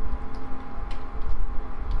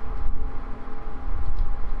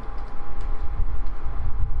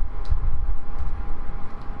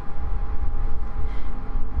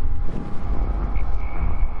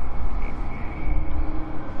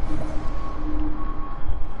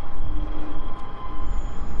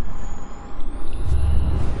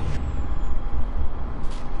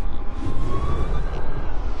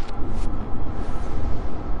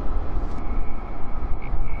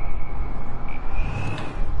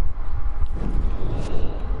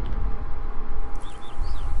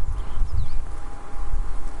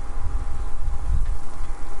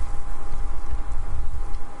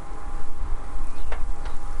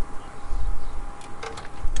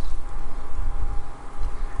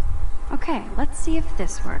 Okay, let's see if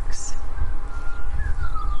this works.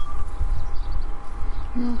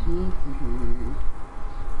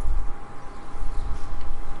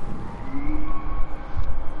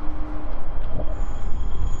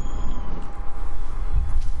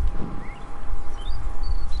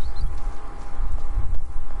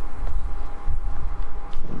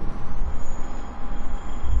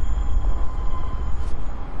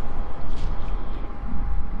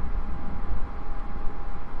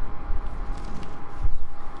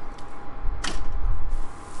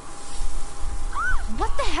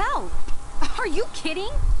 What the hell? Are you kidding?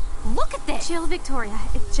 Look at this! Chill, Victoria.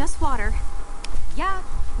 It's just water. Yeah,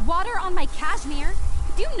 water on my cashmere.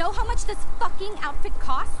 Do you know how much this fucking outfit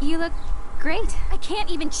costs? You look great. I can't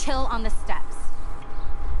even chill on the steps.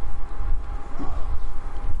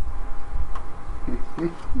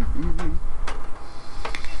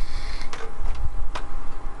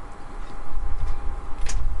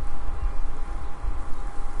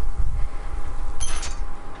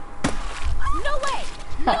 No way!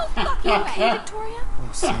 No fucking way! Victoria? Oh,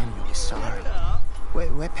 Samuel, sorry.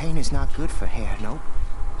 Wet paint is not good for hair, no?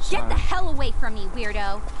 Get the hell away from me,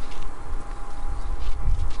 weirdo!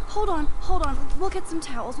 Hold on. We'll get some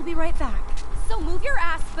towels. We'll be right back. So move your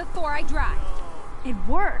ass before I dry. It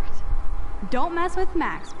worked. Don't mess with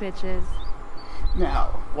Max, bitches.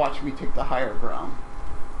 Now, watch me take the higher ground.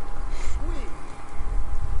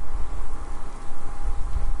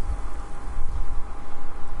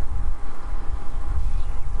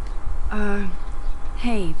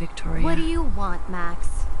 Hey, Victoria. What do you want,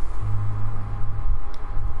 Max?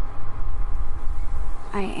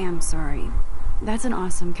 I am sorry. That's an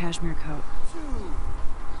awesome cashmere coat.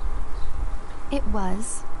 It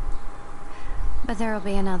was. But there'll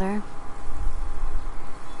be another.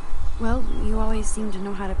 Well, you always seem to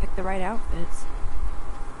know how to pick the right outfits.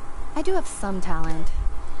 I do have some talent.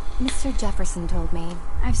 Mr. Jefferson told me.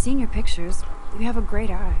 I've seen your pictures. You have a great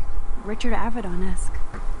eye. Richard Avedon-esque.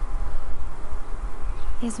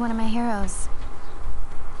 He's one of my heroes.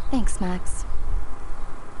 Thanks, Max.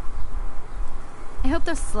 I hope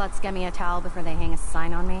those sluts get me a towel before they hang a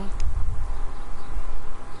sign on me.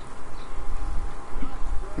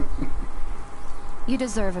 You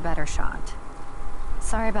deserve a better shot.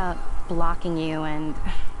 Sorry about blocking you and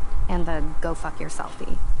the go fuck your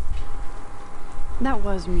selfie. That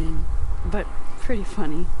was mean, but pretty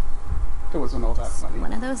funny. It wasn't all that funny.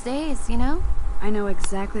 One of those days, you know? I know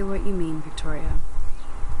exactly what you mean, Victoria.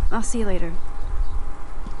 I'll see you later.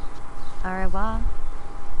 Au revoir.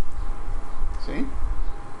 See?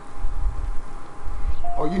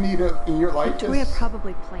 All you need in your life Victoria is...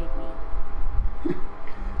 probably played me.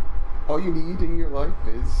 All you need in your life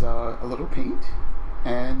is a little paint,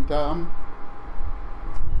 and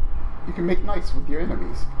you can make nice with your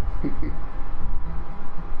enemies.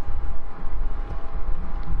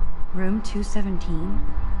 Room 217?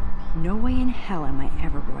 No way in hell am I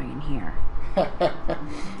ever going in here.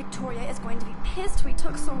 Victoria is going to be pissed we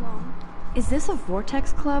took so long. Is this a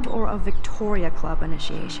Vortex Club or a Victoria Club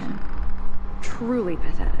initiation? Truly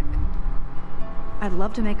pathetic. I'd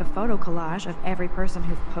love to make a photo collage of every person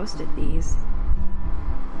who's posted these.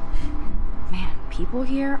 Man, people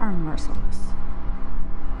here are merciless.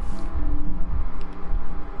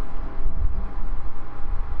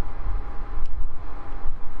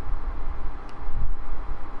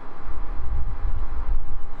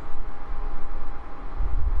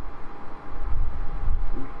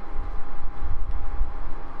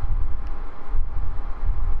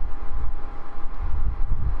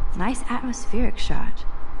 Nice atmospheric shot.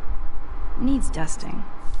 Needs dusting.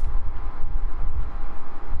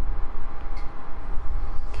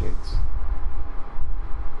 Kids.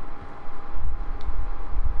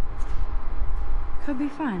 Could be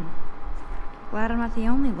fun. Glad I'm not the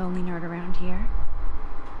only lonely nerd around here.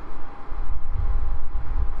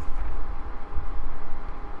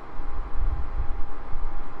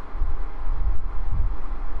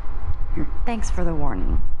 Thanks for the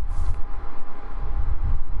warning.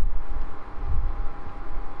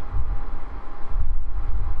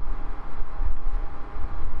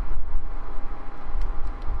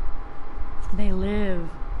 They live.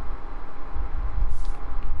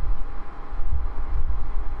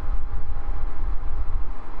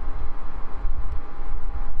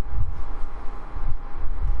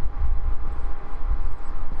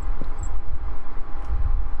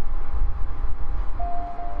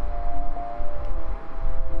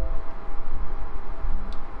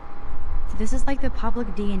 This is like the public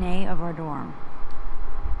DNA of our dorm.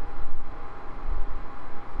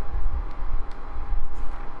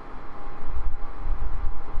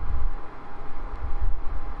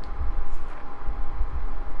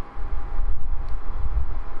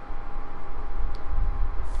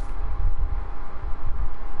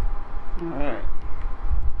 Alright.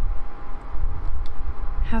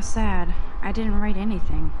 How sad. I didn't write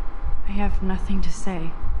anything. I have nothing to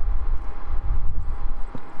say.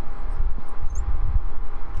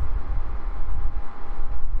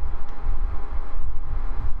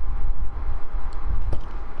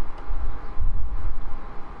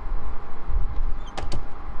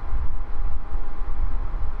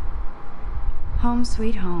 Home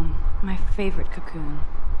sweet home, my favorite cocoon.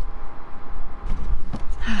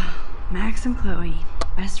 Max and Chloe,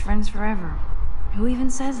 best friends forever. Who even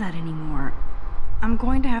says that anymore? I'm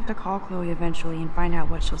going to have to call Chloe eventually and find out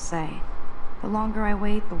what she'll say. The longer I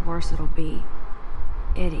wait, the worse it'll be.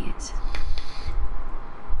 Idiot.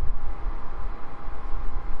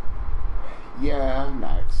 Yeah,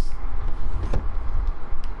 Max.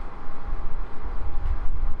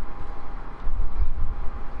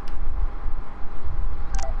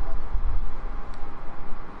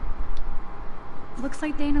 Looks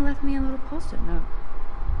like Dana left me a little post-it note.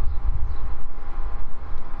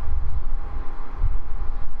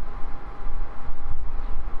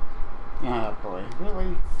 Oh boy,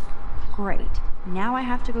 really? Great. Now I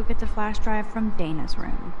have to go get the flash drive from Dana's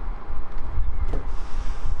room.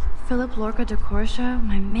 Philip Lorca de Corsia,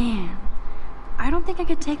 my man. I don't think I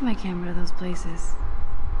could take my camera to those places.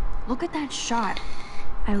 Look at that shot.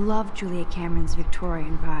 I love Julia Cameron's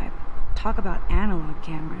Victorian vibe. Talk about analog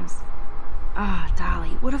cameras. Ah,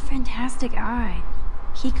 Dolly, what a fantastic eye.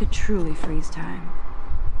 He could truly freeze time.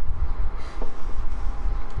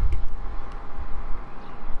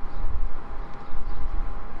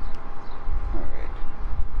 Alright.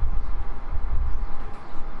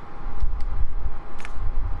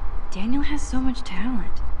 Daniel has so much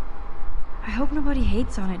talent. I hope nobody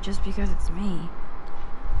hates on it just because it's me.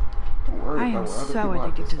 Don't worry I about am what other so people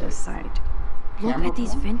have addicted to this say. site. Look Camera at these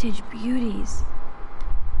porn? vintage beauties.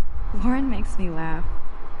 Warren makes me laugh.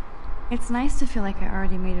 It's nice to feel like I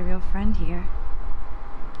already made a real friend here.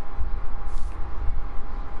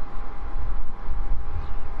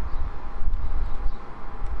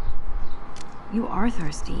 You are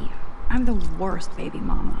thirsty. I'm the worst baby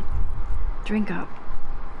mama. Drink up.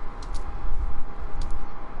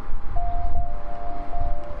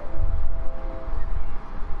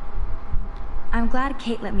 I'm glad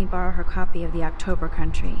Kate let me borrow her copy of The October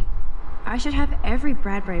Country. I should have every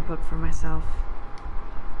Bradbury book for myself.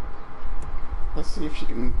 Let's see if she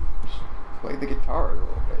can play the guitar a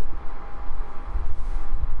little bit.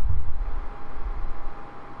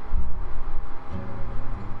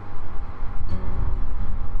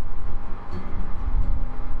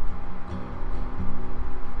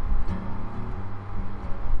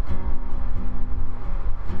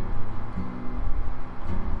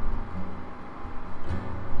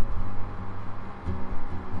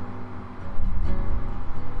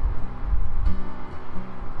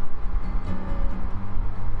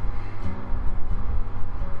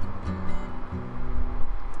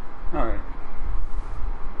 Alright.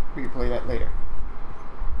 We can play that later.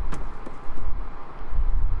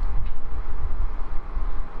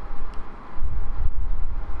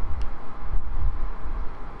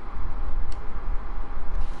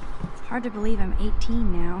 Hard to believe I'm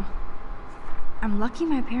 18 now. I'm lucky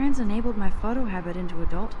my parents enabled my photo habit into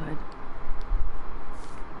adulthood.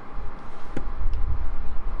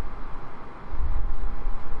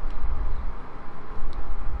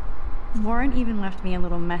 Warren even left me a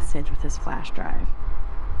little message with his flash drive.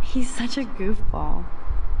 He's such a goofball.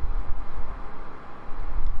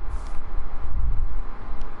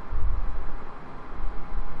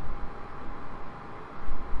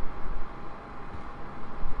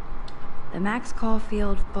 The Max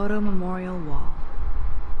Caulfield Photo Memorial Wall.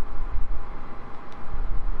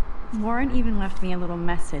 Warren even left me a little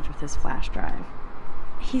message with his flash drive.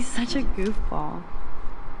 He's such a goofball.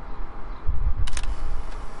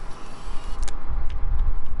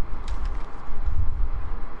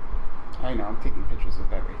 I know, I'm taking pictures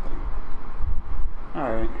of everything.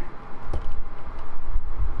 Alright.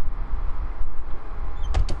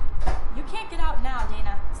 You can't get out now,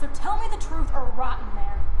 Dana, so tell me the truth or rot in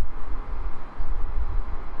there.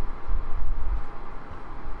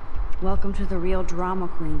 Welcome to the real drama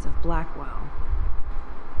queens of Blackwell.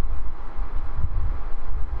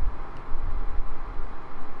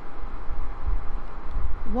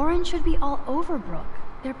 Warren should be all over Brooke.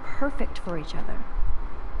 They're perfect for each other.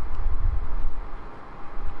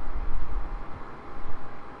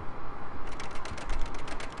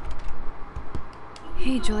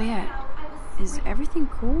 Hey, Juliet. Is everything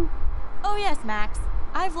cool? Oh yes, Max.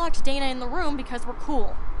 I've locked Dana in the room because we're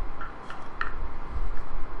cool.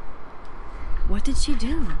 What did she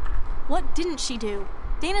do? What didn't she do?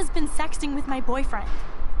 Dana's been sexting with my boyfriend.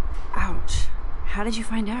 Ouch. How did you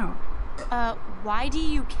find out? Why do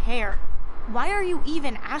you care? Why are you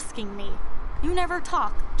even asking me? You never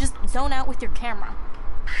talk, just zone out with your camera.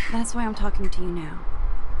 That's why I'm talking to you now.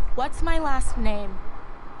 What's my last name?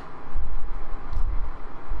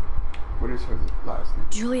 What is her last name?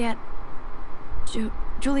 Juliet...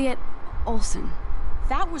 Juliet Olsen.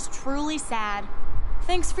 That was truly sad.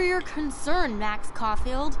 Thanks for your concern, Max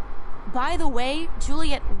Caulfield. By the way,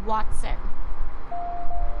 Juliet Watson.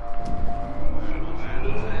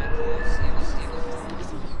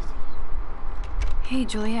 Hey,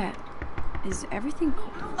 Juliet. Is everything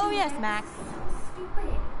cool? Oh yes, Max.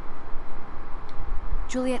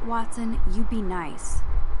 Juliet Watson, you be nice.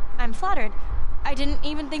 I'm flattered. I didn't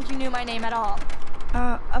even think you knew my name at all.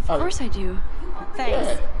 Of course I do.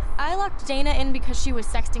 Thanks. I locked Dana in because she was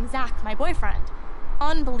sexting Zach, my boyfriend.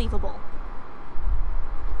 Unbelievable.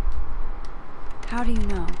 How do you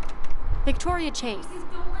know? Victoria Chase.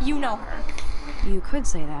 You know her. You could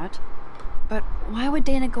say that. But why would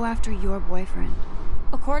Dana go after your boyfriend?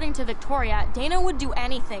 According to Victoria, Dana would do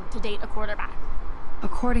anything to date a quarterback.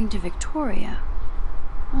 According to Victoria?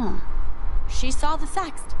 Huh. She saw the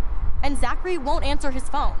sext. And Zachary won't answer his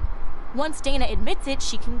phone. Once Dana admits it,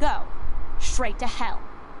 she can go. Straight to hell.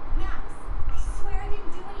 Max, I swear I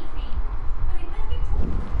didn't do anything. But I bet Victoria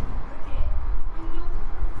did. I know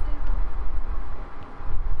the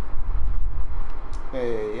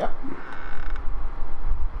truth. Hey, yep.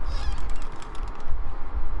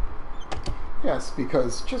 Yes,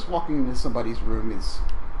 because just walking into somebody's room is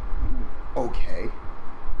okay.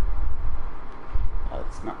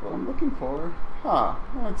 That's not what I'm looking for. Huh,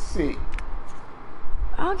 let's see.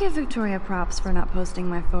 I'll give Victoria props for not posting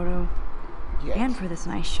my photo. Yes. And for this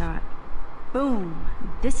nice shot. Boom!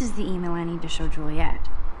 This is the email I need to show Juliet.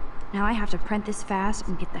 Now I have to print this fast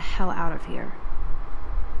and get the hell out of here.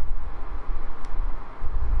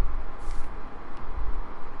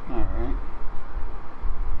 Alright.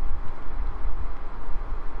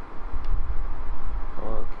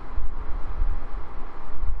 Look.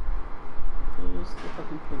 There's the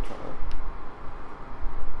fucking printer.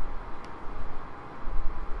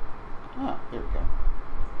 Ah, there we go.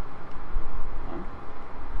 Huh?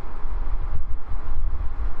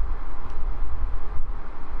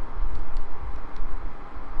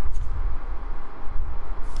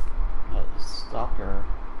 Stalker.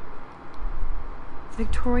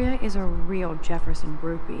 Victoria is a real Jefferson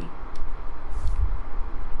groupie.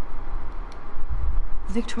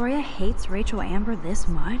 Victoria hates Rachel Amber this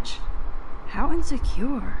much? How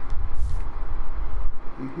insecure.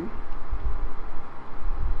 Mm-hmm.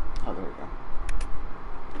 Oh, there we go.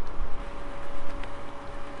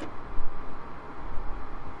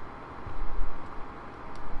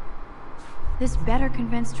 This better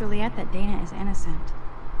convince Juliet that Dana is innocent.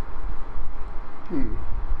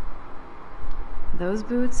 Those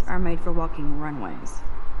boots are made for walking runways.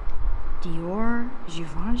 Dior,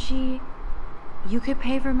 Givenchy. You could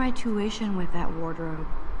pay for my tuition with that wardrobe.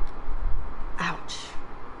 Ouch.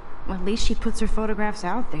 Well, at least she puts her photographs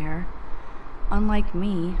out there. Unlike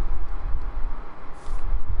me.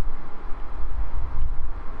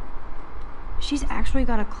 She's actually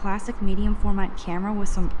got a classic medium format camera with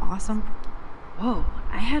some awesome... Whoa,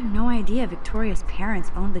 I had no idea Victoria's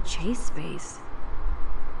parents owned the Chase space.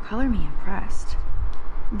 Color me impressed.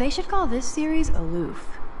 They should call this series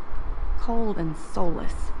Aloof. Cold and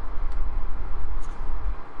soulless.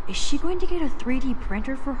 Is she going to get a 3D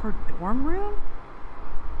printer for her dorm room?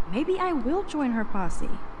 Maybe I will join her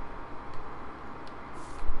posse.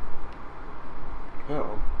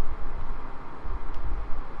 Oh.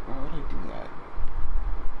 Why would I do that?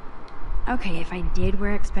 Okay, if I did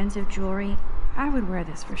wear expensive jewelry, I would wear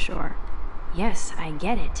this for sure. Yes, I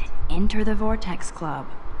get it. Enter the Vortex Club.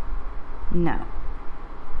 No.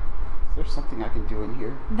 Is there something I can do in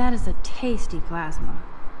here? That is a tasty plasma.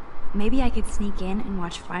 Maybe I could sneak in and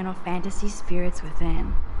watch Final Fantasy Spirits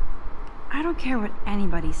Within. I don't care what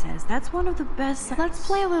anybody says. That's one of the best. Let's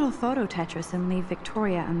play a little photo Tetris and leave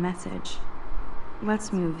Victoria a message.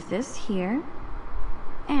 Let's move this here.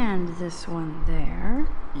 And this one there.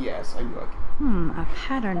 Yes, I knew I could. A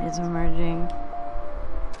pattern is emerging.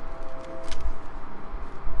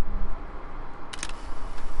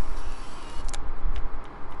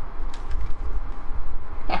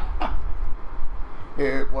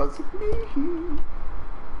 It wasn't me.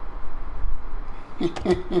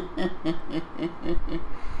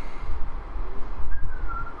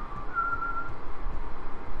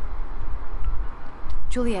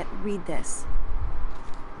 Juliet, read this.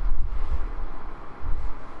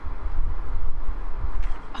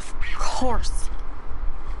 Of course.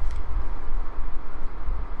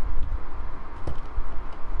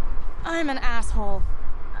 I'm an asshole.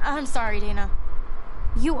 I'm sorry, Dana.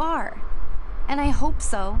 You are. And I hope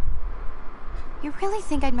so. You really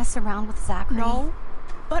think I'd mess around with Zachary? No,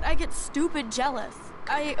 but I get stupid jealous.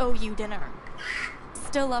 I owe you dinner.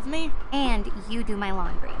 Still love me? And you do my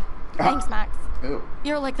laundry. Thanks, Max. Ew.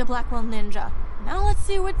 You're like the Blackwell Ninja. Now let's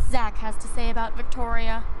see what Zach has to say about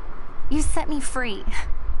Victoria. You set me free.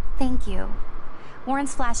 Thank you.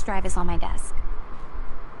 Warren's flash drive is on my desk.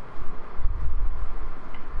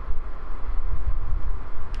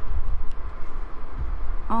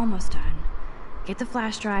 Almost done. Get the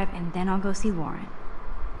flash drive and then I'll go see Warren.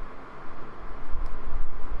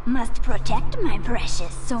 Must protect my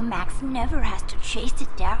precious so Max never has to chase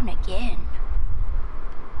it down again.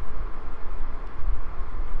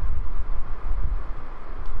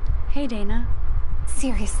 Hey, Dana.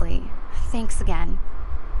 Seriously, thanks again.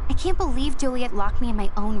 I can't believe Juliet locked me in my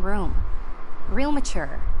own room. Real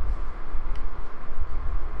mature.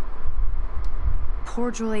 Poor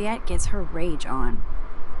Juliet gets her rage on.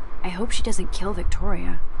 I hope she doesn't kill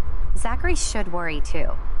Victoria. Zachary should worry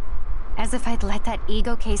too. As if I'd let that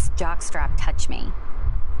ego-cased jockstrap touch me.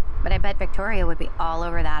 But I bet Victoria would be all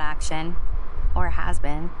over that action. Or has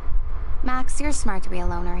been. Max, you're smart to be a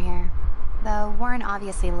loner here. Though Warren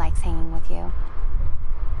obviously likes hanging with you.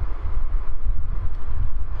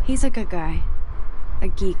 He's a good guy. A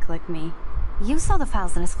geek like me. You saw the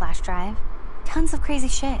files in his flash drive. Tons of crazy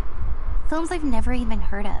shit. Films I've never even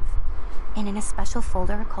heard of. And in a special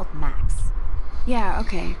folder called Max. Yeah,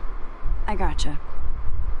 okay. I gotcha.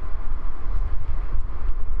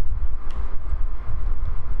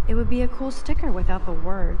 It would be a cool sticker without the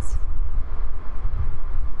words.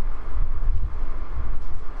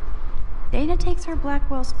 Dana takes her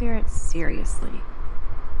Blackwell spirit seriously.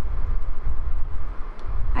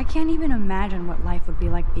 I can't even imagine what life would be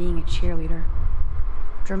like being a cheerleader.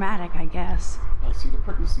 Dramatic, I guess. I see the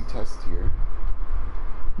pregnancy test here.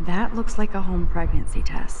 That looks like a home pregnancy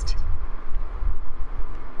test.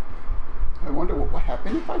 I wonder what will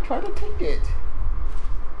happen if I try to take it.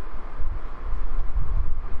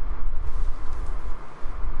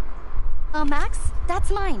 Max, that's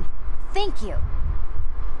mine. Thank you.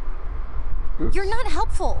 Oops. You're not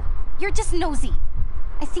helpful. You're just nosy.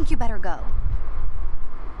 I think you better go.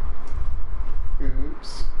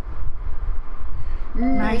 Oops.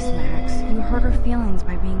 Nice, Max. You hurt her feelings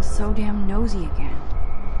by being so damn nosy again.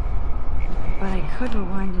 But I could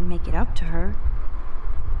rewind and make it up to her.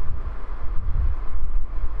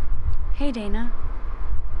 Hey, Dana.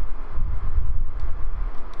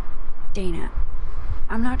 Dana,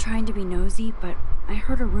 I'm not trying to be nosy, but I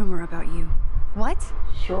heard a rumor about you. What?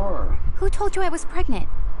 Sure. Who told you I was pregnant?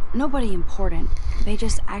 Nobody important. They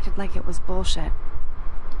just acted like it was bullshit.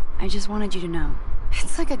 I just wanted you to know.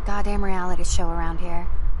 It's like a goddamn reality show around here.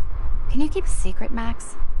 Can you keep a secret,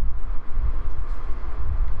 Max?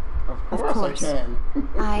 Of course. I can.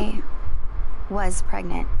 I was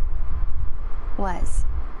pregnant. Was.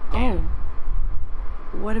 Oh.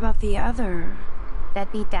 What about the other?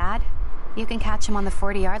 Deadbeat dad? You can catch him on the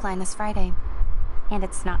 40-yard line this Friday. And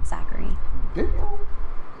it's not Zachary. Damn.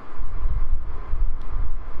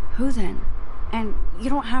 Who then? And you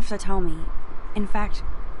don't have to tell me. In fact,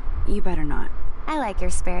 you better not. I like your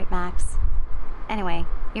spirit, Max. Anyway,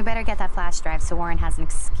 you better get that flash drive so Warren has an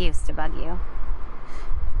excuse to bug you.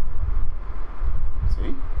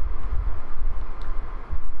 See?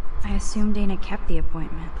 I assume Dana kept the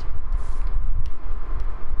appointment.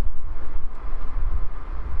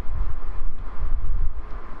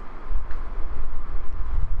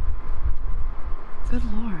 Good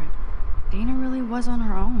Lord. Dana really was on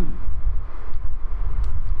her own.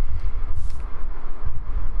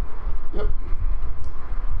 Yep.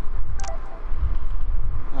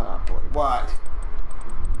 Oh boy, what?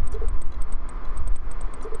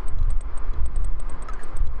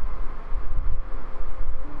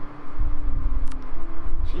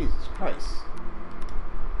 Christ.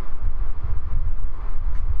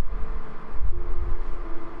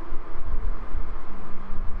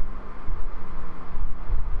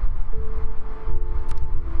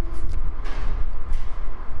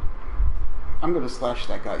 I'm gonna slash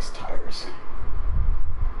that guy's tires.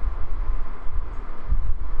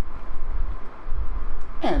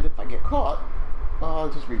 And if I get caught, I'll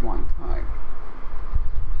just rewind time.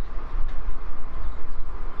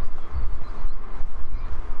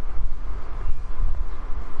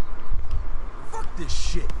 Fuck this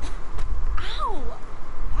shit. Ow!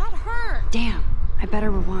 That hurt. Damn, I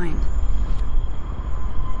better rewind.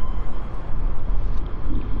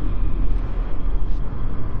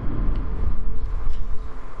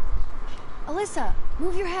 Alyssa,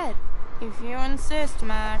 move your head. If you insist,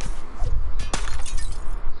 Max.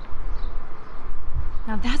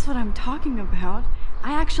 Now that's what I'm talking about.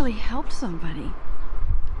 I actually helped somebody.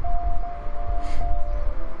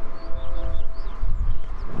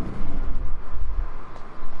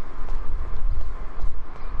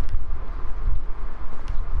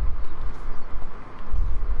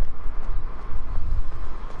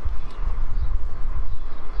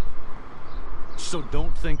 So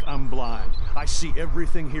don't think I'm blind. I see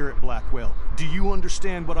everything here at Blackwell. Do you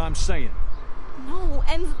understand what I'm saying? No,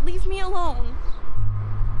 and leave me alone.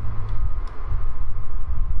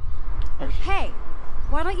 Hey,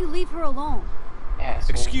 why don't you leave her alone? Asshole.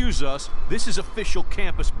 Excuse us. This is official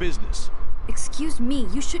campus business. Excuse me,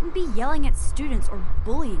 you shouldn't be yelling at students or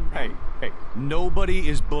bullying them. Hey, nobody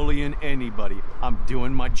is bullying anybody. I'm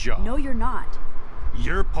doing my job. No, you're not.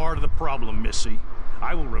 You're part of the problem, Missy.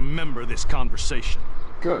 I will remember this conversation.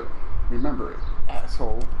 Good. Remember it,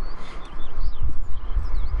 asshole.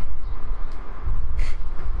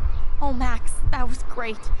 Oh, Max, that was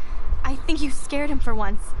great. I think you scared him for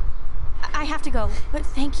once. I have to go, but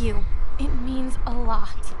thank you. It means a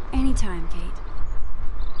lot. Anytime, Kate.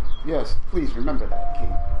 Yes, please remember that,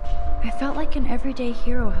 Kate. I felt like an everyday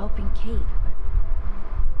hero helping Kate, but...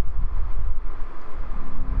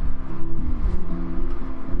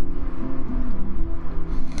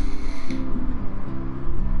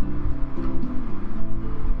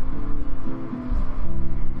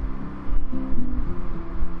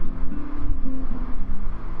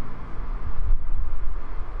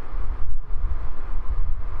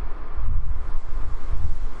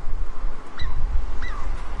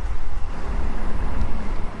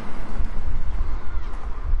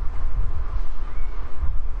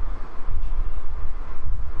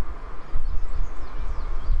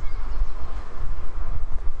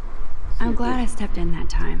 I'm glad I stepped in that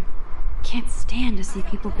time. Can't stand to see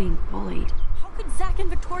people being bullied. How could Zach and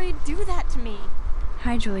Victoria do that to me?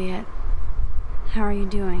 Hi, Juliet. How are you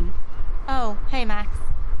doing? Oh, hey, Max.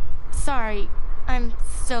 Sorry, I'm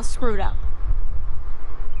still screwed up.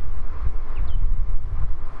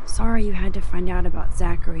 Sorry you had to find out about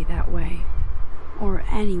Zachary that way. Or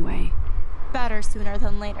anyway. Better sooner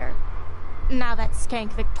than later. Now that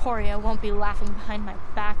skank Victoria won't be laughing behind my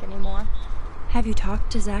back anymore. Have you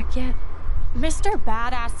talked to Zach yet? Mr.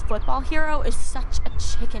 Badass Football Hero is such a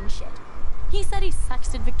chicken shit. He said he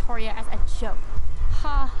sexted Victoria as a joke.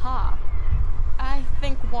 Ha ha. I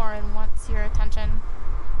think Warren wants your attention.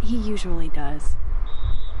 He usually does.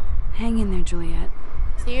 Hang in there, Juliet.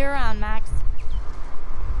 See you around, Max.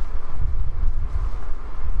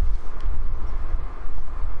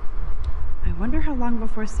 I wonder how long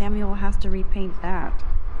before Samuel has to repaint that.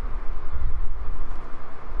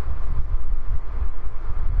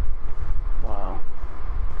 Wow.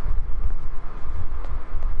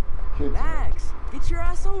 Kids. Max, get your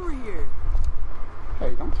ass over here.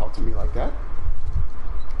 Hey, don't talk to me like that.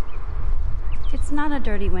 It's not a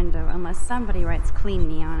dirty window unless somebody writes "clean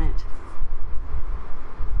me" on it.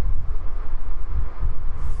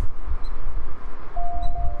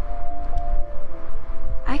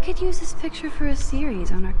 I could use this picture for a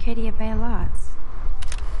series on Arcadia Bay lots.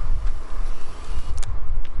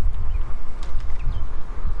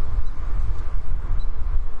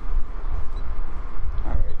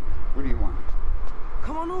 Alright, what do you want?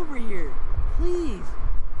 Come on over here, please.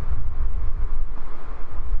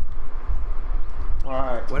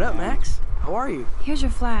 Alright. What up, Max? How are you? Here's your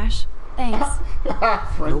flash. Thanks.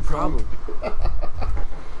 No problem.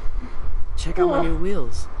 Check out my new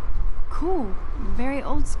wheels. Cool. Very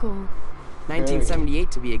old school.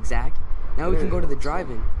 1978 to be exact. Now we can go to the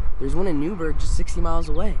drive-in. There's one in Newburgh just 60 miles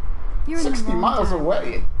away. You're in the 60 wrong miles town.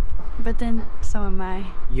 away. But then, so am I.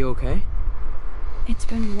 You okay? It's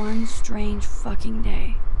been one strange fucking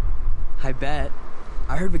day. I bet.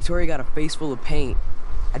 I heard Victoria got a face full of paint.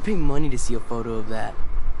 I'd pay money to see a photo of that.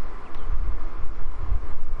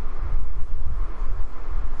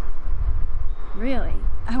 Really?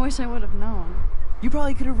 I wish I would have known. You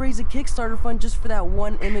probably could have raised a Kickstarter fund just for that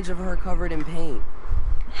one image of her covered in paint.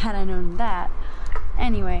 Had I known that.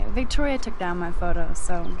 Anyway, Victoria took down my photo,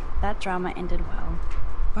 so that drama ended well.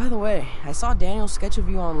 By the way, I saw Daniel's sketch of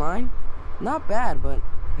you online. Not bad, but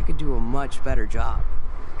I could do a much better job.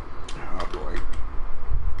 Oh boy.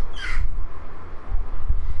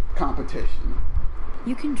 Competition.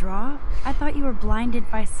 You can draw? I thought you were blinded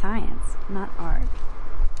by science, not art.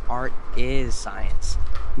 Art is science.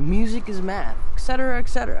 Music is math, etc.,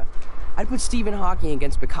 etc. I'd put Stephen Hawking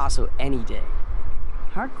against Picasso any day.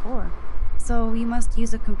 Hardcore. So you must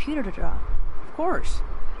use a computer to draw. Of course.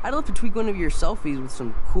 I'd love to tweak one of your selfies with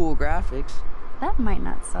some cool graphics. That might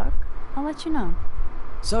not suck. I'll let you know.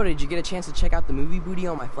 So, did you get a chance to check out the movie booty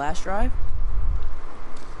on my flash drive?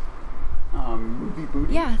 Movie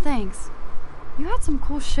booty? Yeah, thanks. You had some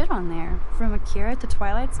cool shit on there, from Akira to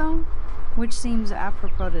Twilight Zone, which seems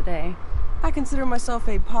apropos today. I consider myself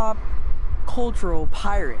a pop cultural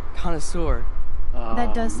pirate connoisseur.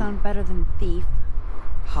 That does sound better than thief.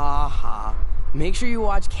 Ha ha. Make sure you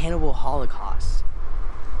watch Cannibal Holocaust.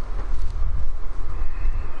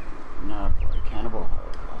 Nah, boy, Cannibal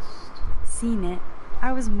Holocaust. Seen it.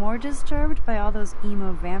 I was more disturbed by all those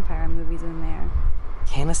emo vampire movies in there.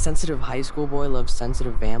 Can a sensitive high school boy love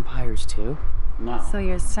sensitive vampires too? No. So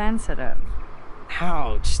you're sensitive.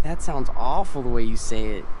 Ouch, that sounds awful the way you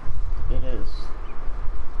say it. It is.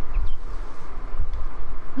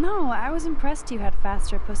 No, I was impressed you had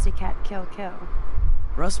faster Pussycat Kill Kill.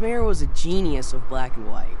 Russ Meyer was a genius of black and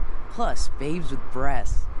white. Plus, babes with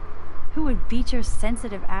breasts. Who would beat your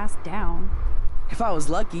sensitive ass down? If I was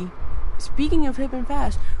lucky. Speaking of hip and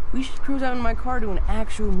fast, we should cruise out in my car to an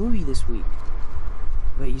actual movie this week.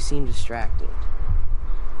 But you seem distracted.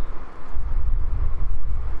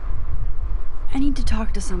 I need to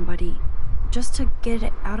talk to somebody, just to get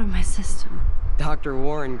it out of my system. Dr.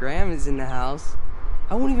 Warren Graham is in the house.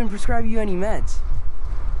 I won't even prescribe you any meds.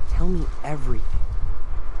 Tell me everything.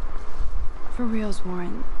 For reals,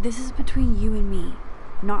 Warren, this is between you and me,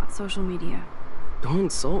 not social media. Don't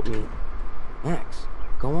insult me. Max,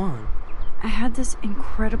 go on. I had this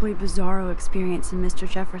incredibly bizarro experience in Mr.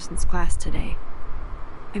 Jefferson's class today.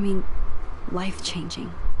 I mean,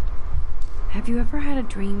 life-changing. Have you ever had a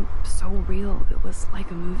dream so real it was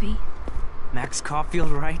like a movie? Max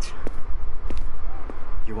Caulfield, right?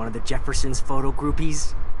 You're one of the Jefferson's photo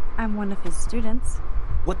groupies? I'm one of his students.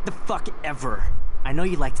 What the fuck ever? I know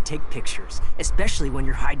you like to take pictures, especially when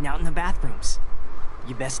you're hiding out in the bathrooms.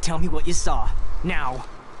 You best tell me what you saw. Now.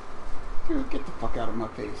 Dude, get the fuck out of my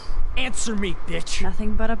face. Answer me, bitch.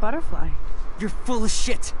 Nothing but a butterfly. You're full of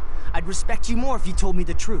shit. I'd respect you more if you told me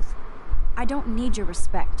the truth. I don't need your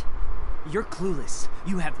respect. You're clueless.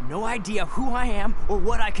 You have no idea who I am or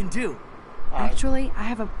what I can do. Actually, I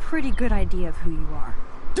have a pretty good idea of who you are.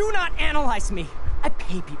 Do not analyze me. I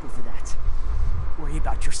pay people for that. Worry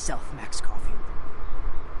about yourself, Max Caulfield.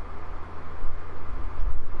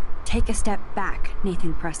 Take a step back,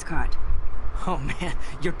 Nathan Prescott. Oh man,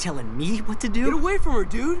 you're telling me what to do? Get away from her,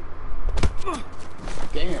 dude!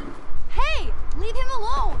 Damn. Hey, leave him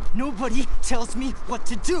alone. Nobody tells me what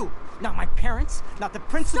to do. Not my parents, not the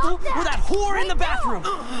principal, or that whore in the bathroom.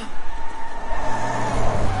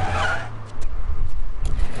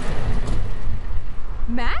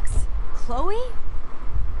 Max? Chloe?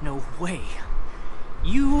 No way.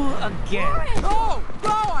 You again. Go! Go!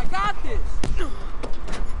 I got this!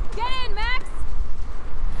 Get in, Max!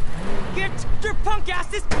 Get your punk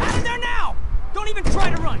asses out of there now! Don't even try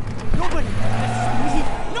to run! Nobody!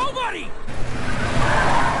 Nobody!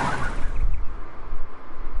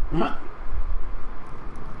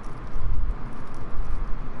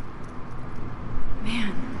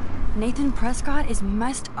 Man, Nathan Prescott is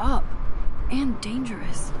messed up and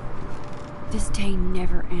dangerous. This day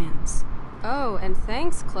never ends. Oh, and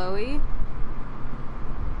thanks, Chloe.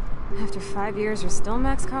 After 5 years, you're still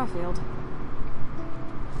Max Caulfield.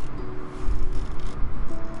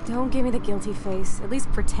 Don't give me the guilty face. At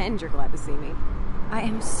least pretend you're glad to see me. I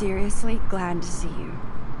am seriously glad to see you.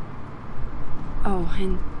 Oh,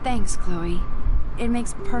 and thanks, Chloe. It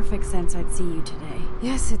makes perfect sense I'd see you today.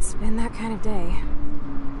 Yes, it's been that kind of day.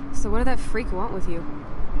 So what did that freak want with you?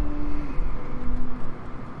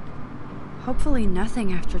 Hopefully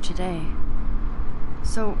nothing after today.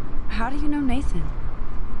 So, how do you know Nathan?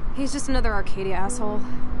 He's just another Arcadia asshole.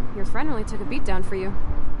 Your friend really took a beat down for you.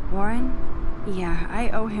 Warren? Yeah, I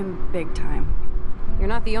owe him big time. You're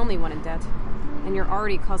not the only one in debt. And you're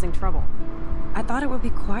already causing trouble. I thought it would be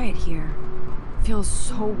quiet here. Feels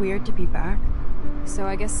so weird to be back. So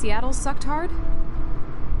I guess Seattle sucked hard?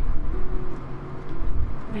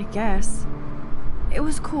 I guess. It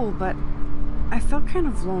was cool, but I felt kind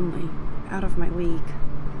of lonely, out of my league.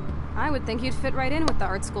 I would think you'd fit right in with the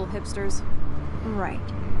art school hipsters. Right.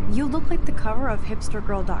 You look like the cover of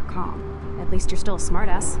hipstergirl.com. At least you're still a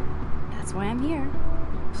smartass. That's why I'm here.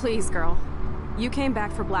 Please, girl. You came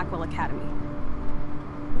back for Blackwell Academy.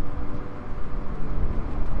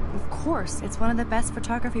 Of course, it's one of the best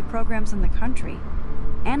photography programs in the country.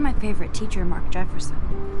 And my favorite teacher, Mark Jefferson.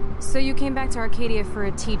 So you came back to Arcadia for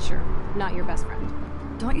a teacher, not your best friend.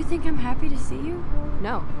 Don't you think I'm happy to see you?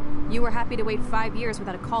 No. You were happy to wait 5 years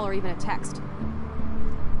without a call or even a text.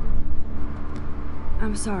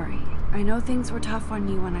 I'm sorry. I know things were tough on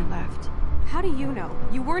you when I left. How do you know?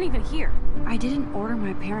 You weren't even here. I didn't order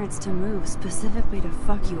my parents to move specifically to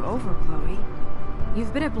fuck you over, Chloe.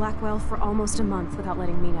 You've been at Blackwell for almost a month without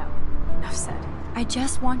letting me know. Enough said. I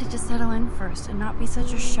just wanted to settle in first and not be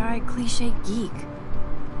such a shy, cliché geek.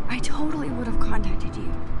 I totally would have contacted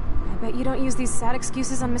you. I bet you don't use these sad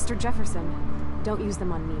excuses on Mr. Jefferson. Don't use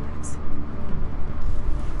them on me, Max.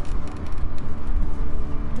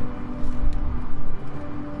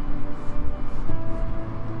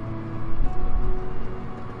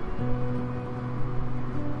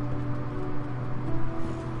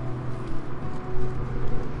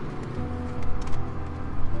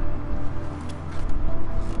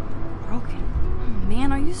 Broken?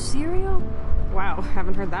 Man, are you serial? Wow,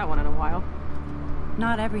 haven't heard that one in a while.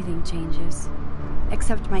 Not everything changes.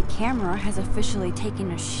 Except my camera has officially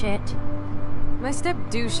taken a shit. My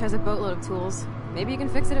step-douche has a boatload of tools. Maybe you can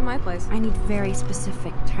fix it at my place. I need very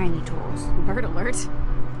specific, tiny tools. Bird alert.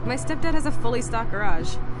 My stepdad has a fully stocked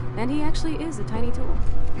garage. And he actually is a tiny tool.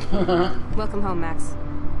 Welcome home, Max.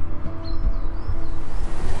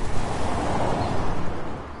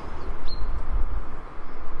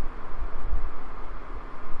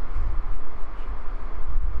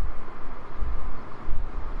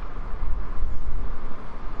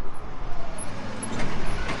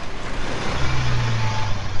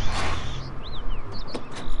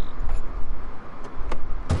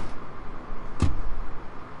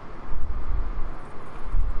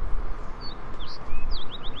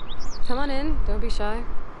 Come on in, don't be shy.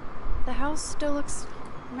 The house still looks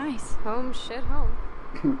nice. Home, shit, home.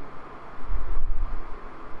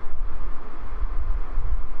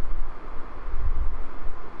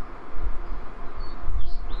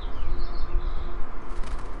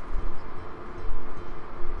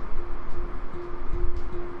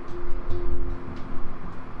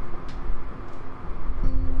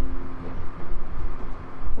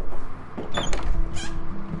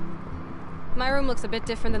 My room looks a bit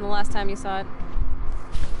different than the last time you saw it.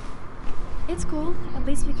 It's cool. At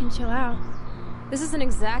least we can chill out. This isn't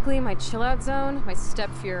exactly my chill-out zone. My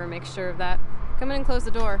step-Fuhrer makes sure of that. Come in and close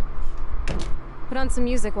the door. Put on some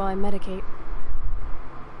music while I medicate.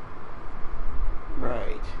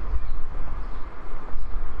 Right.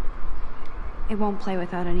 It won't play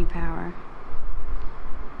without any power.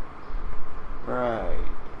 Right.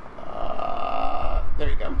 There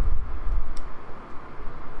you go.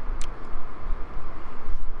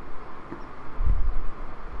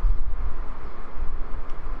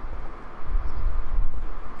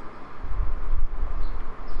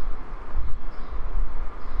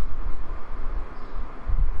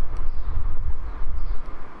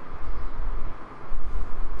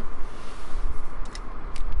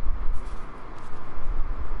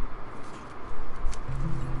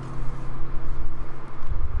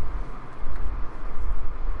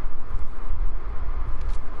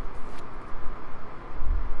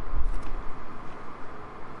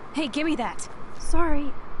 Hey, give me that!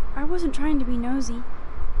 Sorry, I wasn't trying to be nosy.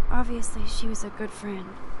 Obviously, she was a good friend.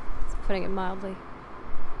 It's putting it mildly.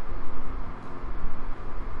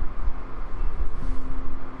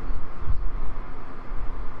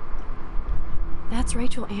 That's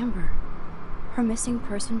Rachel Amber. Her missing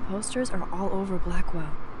person posters are all over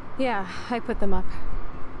Blackwell. Yeah, I put them up.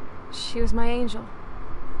 She was my angel.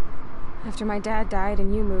 After my dad died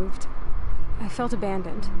and you moved, I felt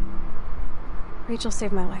abandoned. Rachel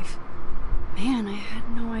saved my life. Man, I had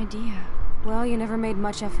no idea. Well, you never made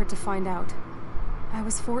much effort to find out. I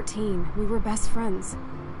was 14. We were best friends.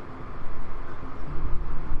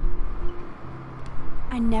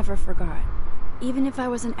 I never forgot. Even if I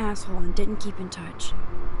was an asshole and didn't keep in touch.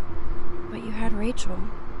 But you had Rachel.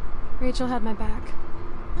 Rachel had my back.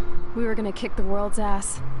 We were gonna kick the world's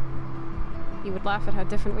ass. You would laugh at how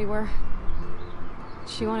different we were.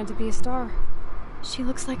 She wanted to be a star. She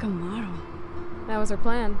looks like a model. That was her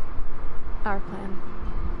plan. Our plan.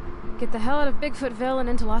 Get the hell out of Bigfootville and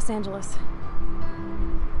into Los Angeles.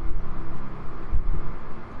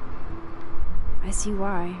 I see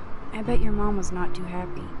why. I bet your mom was not too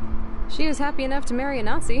happy. She was happy enough to marry a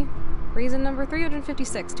Nazi. Reason number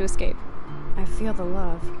 356 to escape. I feel the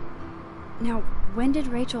love. Now, when did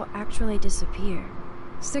Rachel actually disappear?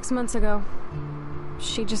 6 months ago.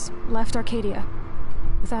 She just left Arcadia.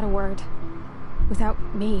 Without a word. Without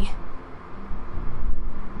me.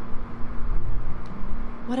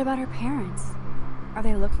 What about her parents? Are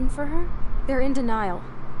they looking for her? They're in denial.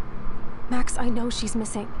 Max, I know she's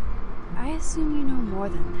missing. I assume you know more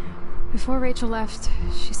than that. Before Rachel left,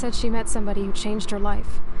 she said she met somebody who changed her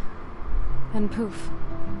life. And poof.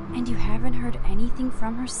 And you haven't heard anything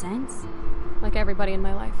from her since? Like everybody in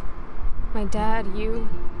my life. My dad, you,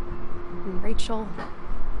 and Rachel.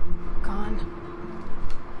 Gone.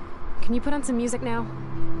 Can you put on some music now?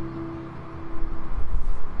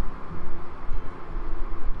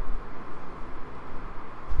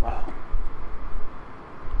 Wow.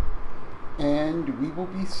 And we will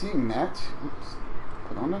be seeing that. Oops.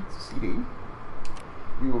 Put on a CD.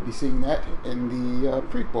 We will be seeing that in the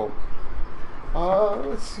prequel.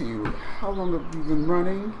 Let's see. How long have we been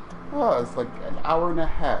running? Oh, it's like an hour and a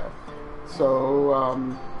half. So,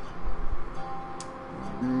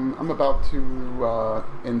 I'm about to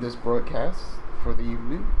end this broadcast for the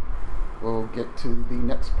evening. We'll get to the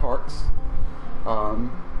next parts,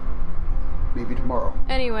 maybe tomorrow.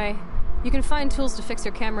 Anyway, you can find tools to fix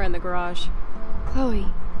your camera in the garage. Chloe,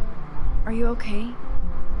 are you okay?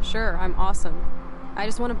 Sure, I'm awesome. I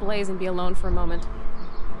just want to blaze and be alone for a moment.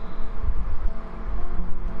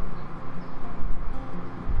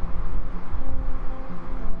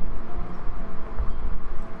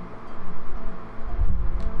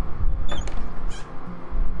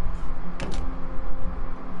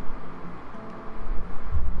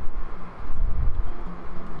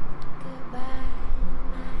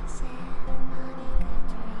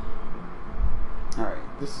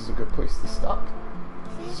 This is a good place to stop.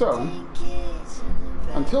 So,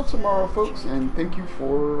 until tomorrow, folks, and thank you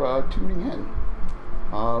for tuning in.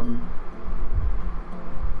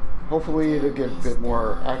 Hopefully it'll get a bit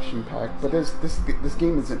more action-packed, but this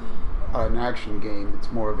game isn't an action game,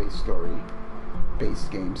 it's more of a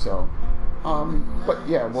story-based game, so, but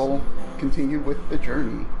yeah, we'll continue with the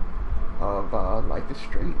journey of Life is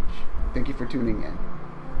Strange. Thank you for tuning in.